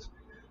plans.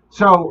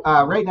 So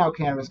right now,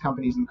 cannabis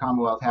companies in the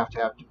Commonwealth have to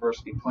have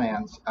diversity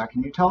plans.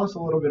 Can you tell us a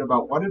little bit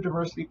about what a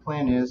diversity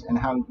plan is and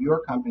how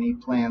your company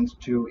plans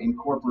to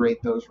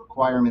incorporate those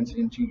requirements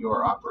into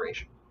your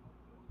operation?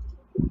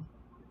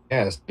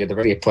 Yes, the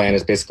diversity plan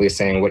is basically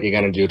saying what you're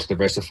going to do to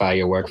diversify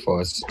your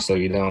workforce, so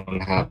you don't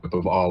have a group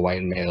of all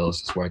white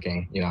males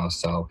working.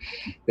 So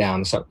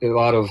a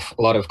lot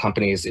of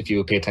companies, if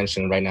you pay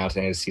attention right now to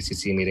any of the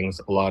CCC meetings,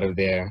 a lot of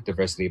their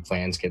diversity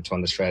plans get torn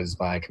to shreds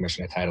by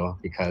Commissioner Title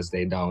because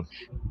they don't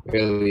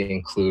really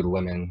include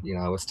women.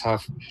 It's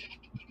tough.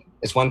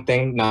 It's one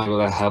thing not able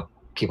to help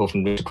people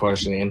from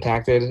disproportionately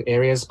impacted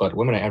areas, but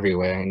women are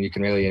everywhere, and you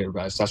can really,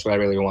 that's what I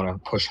really want to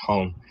push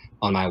home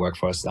on my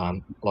workforce. A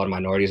lot of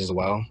minorities as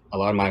well. A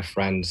lot of my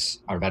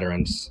friends are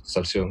veterans,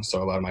 so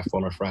a lot of my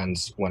former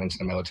friends went into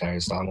the military,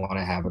 so I want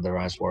to have a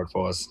diverse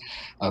workforce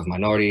of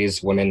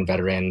minorities, women,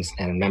 veterans,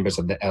 and members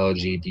of the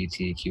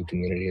LGBTQ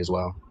community as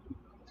well.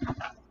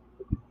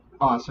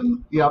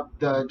 Awesome. Yep,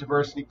 the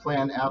diversity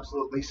plan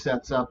absolutely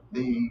sets up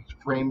the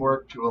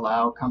framework to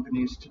allow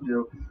companies to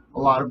do a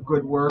lot of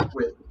good work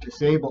with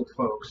disabled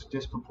folks,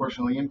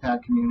 disproportionately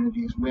impact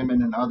communities,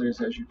 women, and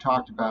others, as you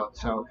talked about.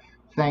 So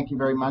thank you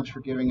very much for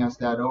giving us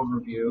that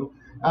overview.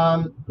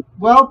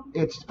 Well,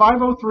 it's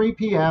 5:03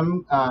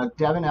 p.m.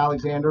 Devin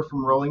Alexander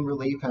from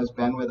Releaf has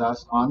been with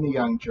us on the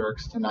Young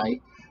Jerks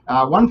tonight.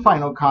 One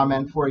final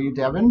comment for you,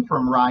 Devin,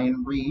 from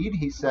Ryan Reed.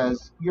 He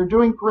says, "You're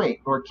doing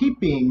great, or keep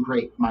being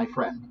great, my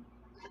friend."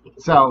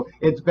 So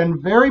it's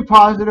been very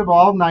positive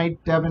all night,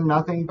 Devin.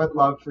 Nothing but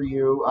love for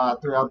you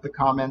throughout the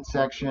comment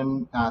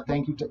section.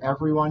 Thank you to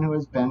everyone who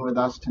has been with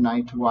us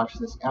tonight to watch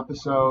this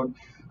episode.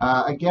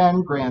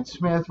 Again, Grant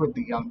Smith with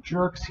the Young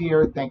Jerks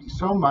here. Thank you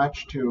so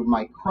much to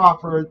Mike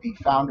Crawford, the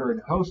founder and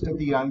host of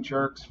the Young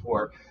Jerks,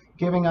 for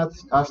giving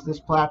us this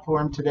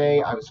platform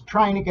today. I was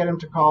trying to get him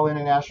to call in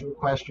and ask you a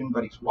question,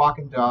 but he's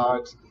walking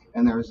dogs,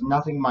 and there is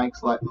nothing Mike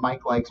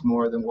likes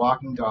more than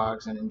walking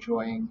dogs and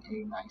enjoying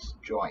a nice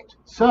joint.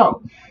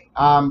 So,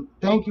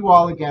 thank you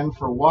all again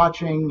for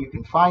watching. You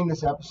can find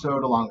this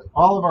episode along with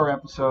all of our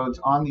episodes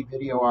on the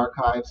video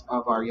archives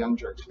of our Young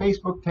Jerks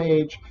Facebook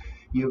page.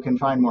 You can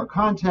find more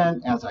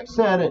content, as I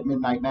said, at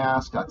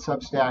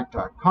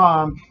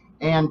midnightmass.substack.com.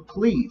 And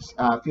please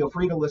feel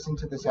free to listen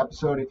to this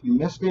episode if you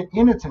missed it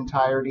in its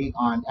entirety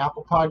on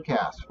Apple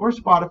Podcasts or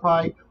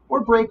Spotify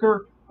or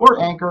Breaker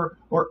or Anchor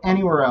or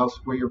anywhere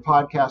else where your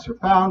podcasts are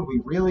found.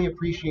 We really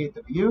appreciate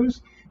the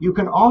views. You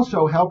can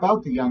also help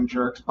out the Young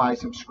Jerks by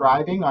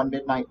subscribing on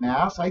Midnight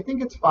Mass. I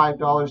think it's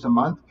 $5 a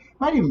month.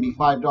 Might even be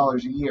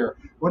 $5 a year.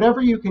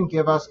 Whatever you can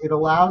give us, it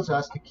allows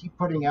us to keep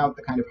putting out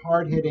the kind of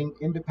hard-hitting,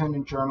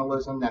 independent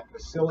journalism that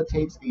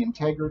facilitates the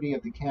integrity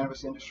of the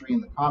cannabis industry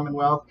in the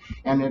Commonwealth,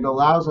 and it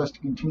allows us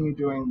to continue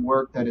doing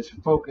work that is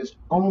focused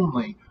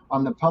only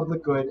on the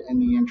public good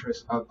and the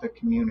interests of the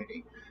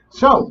community.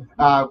 So,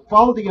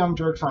 follow the Young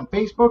Jerks on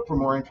Facebook for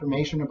more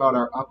information about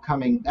our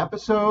upcoming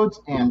episodes.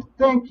 And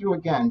thank you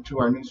again to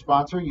our new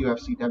sponsor,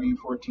 UFCW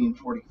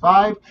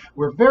 1445.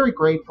 We're very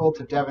grateful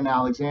to Devin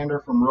Alexander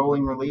from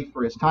Rolling Relief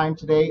for his time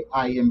today.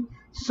 I am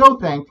so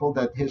thankful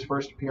that his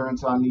first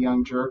appearance on the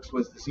Young Jerks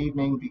was this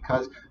evening,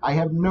 because I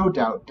have no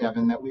doubt,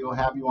 Devin, that we will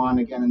have you on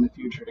again in the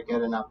future to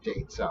get an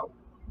update. So,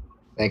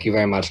 Thank you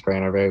very much,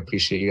 Brian. I really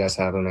appreciate you guys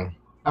having me.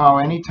 oh,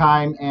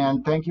 anytime.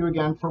 And thank you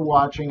again for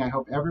watching. I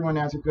hope everyone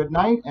has a good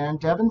night. And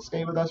Devin,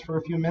 stay with us for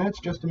a few minutes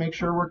just to make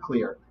sure we're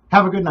clear.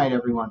 Have a good night,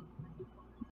 everyone.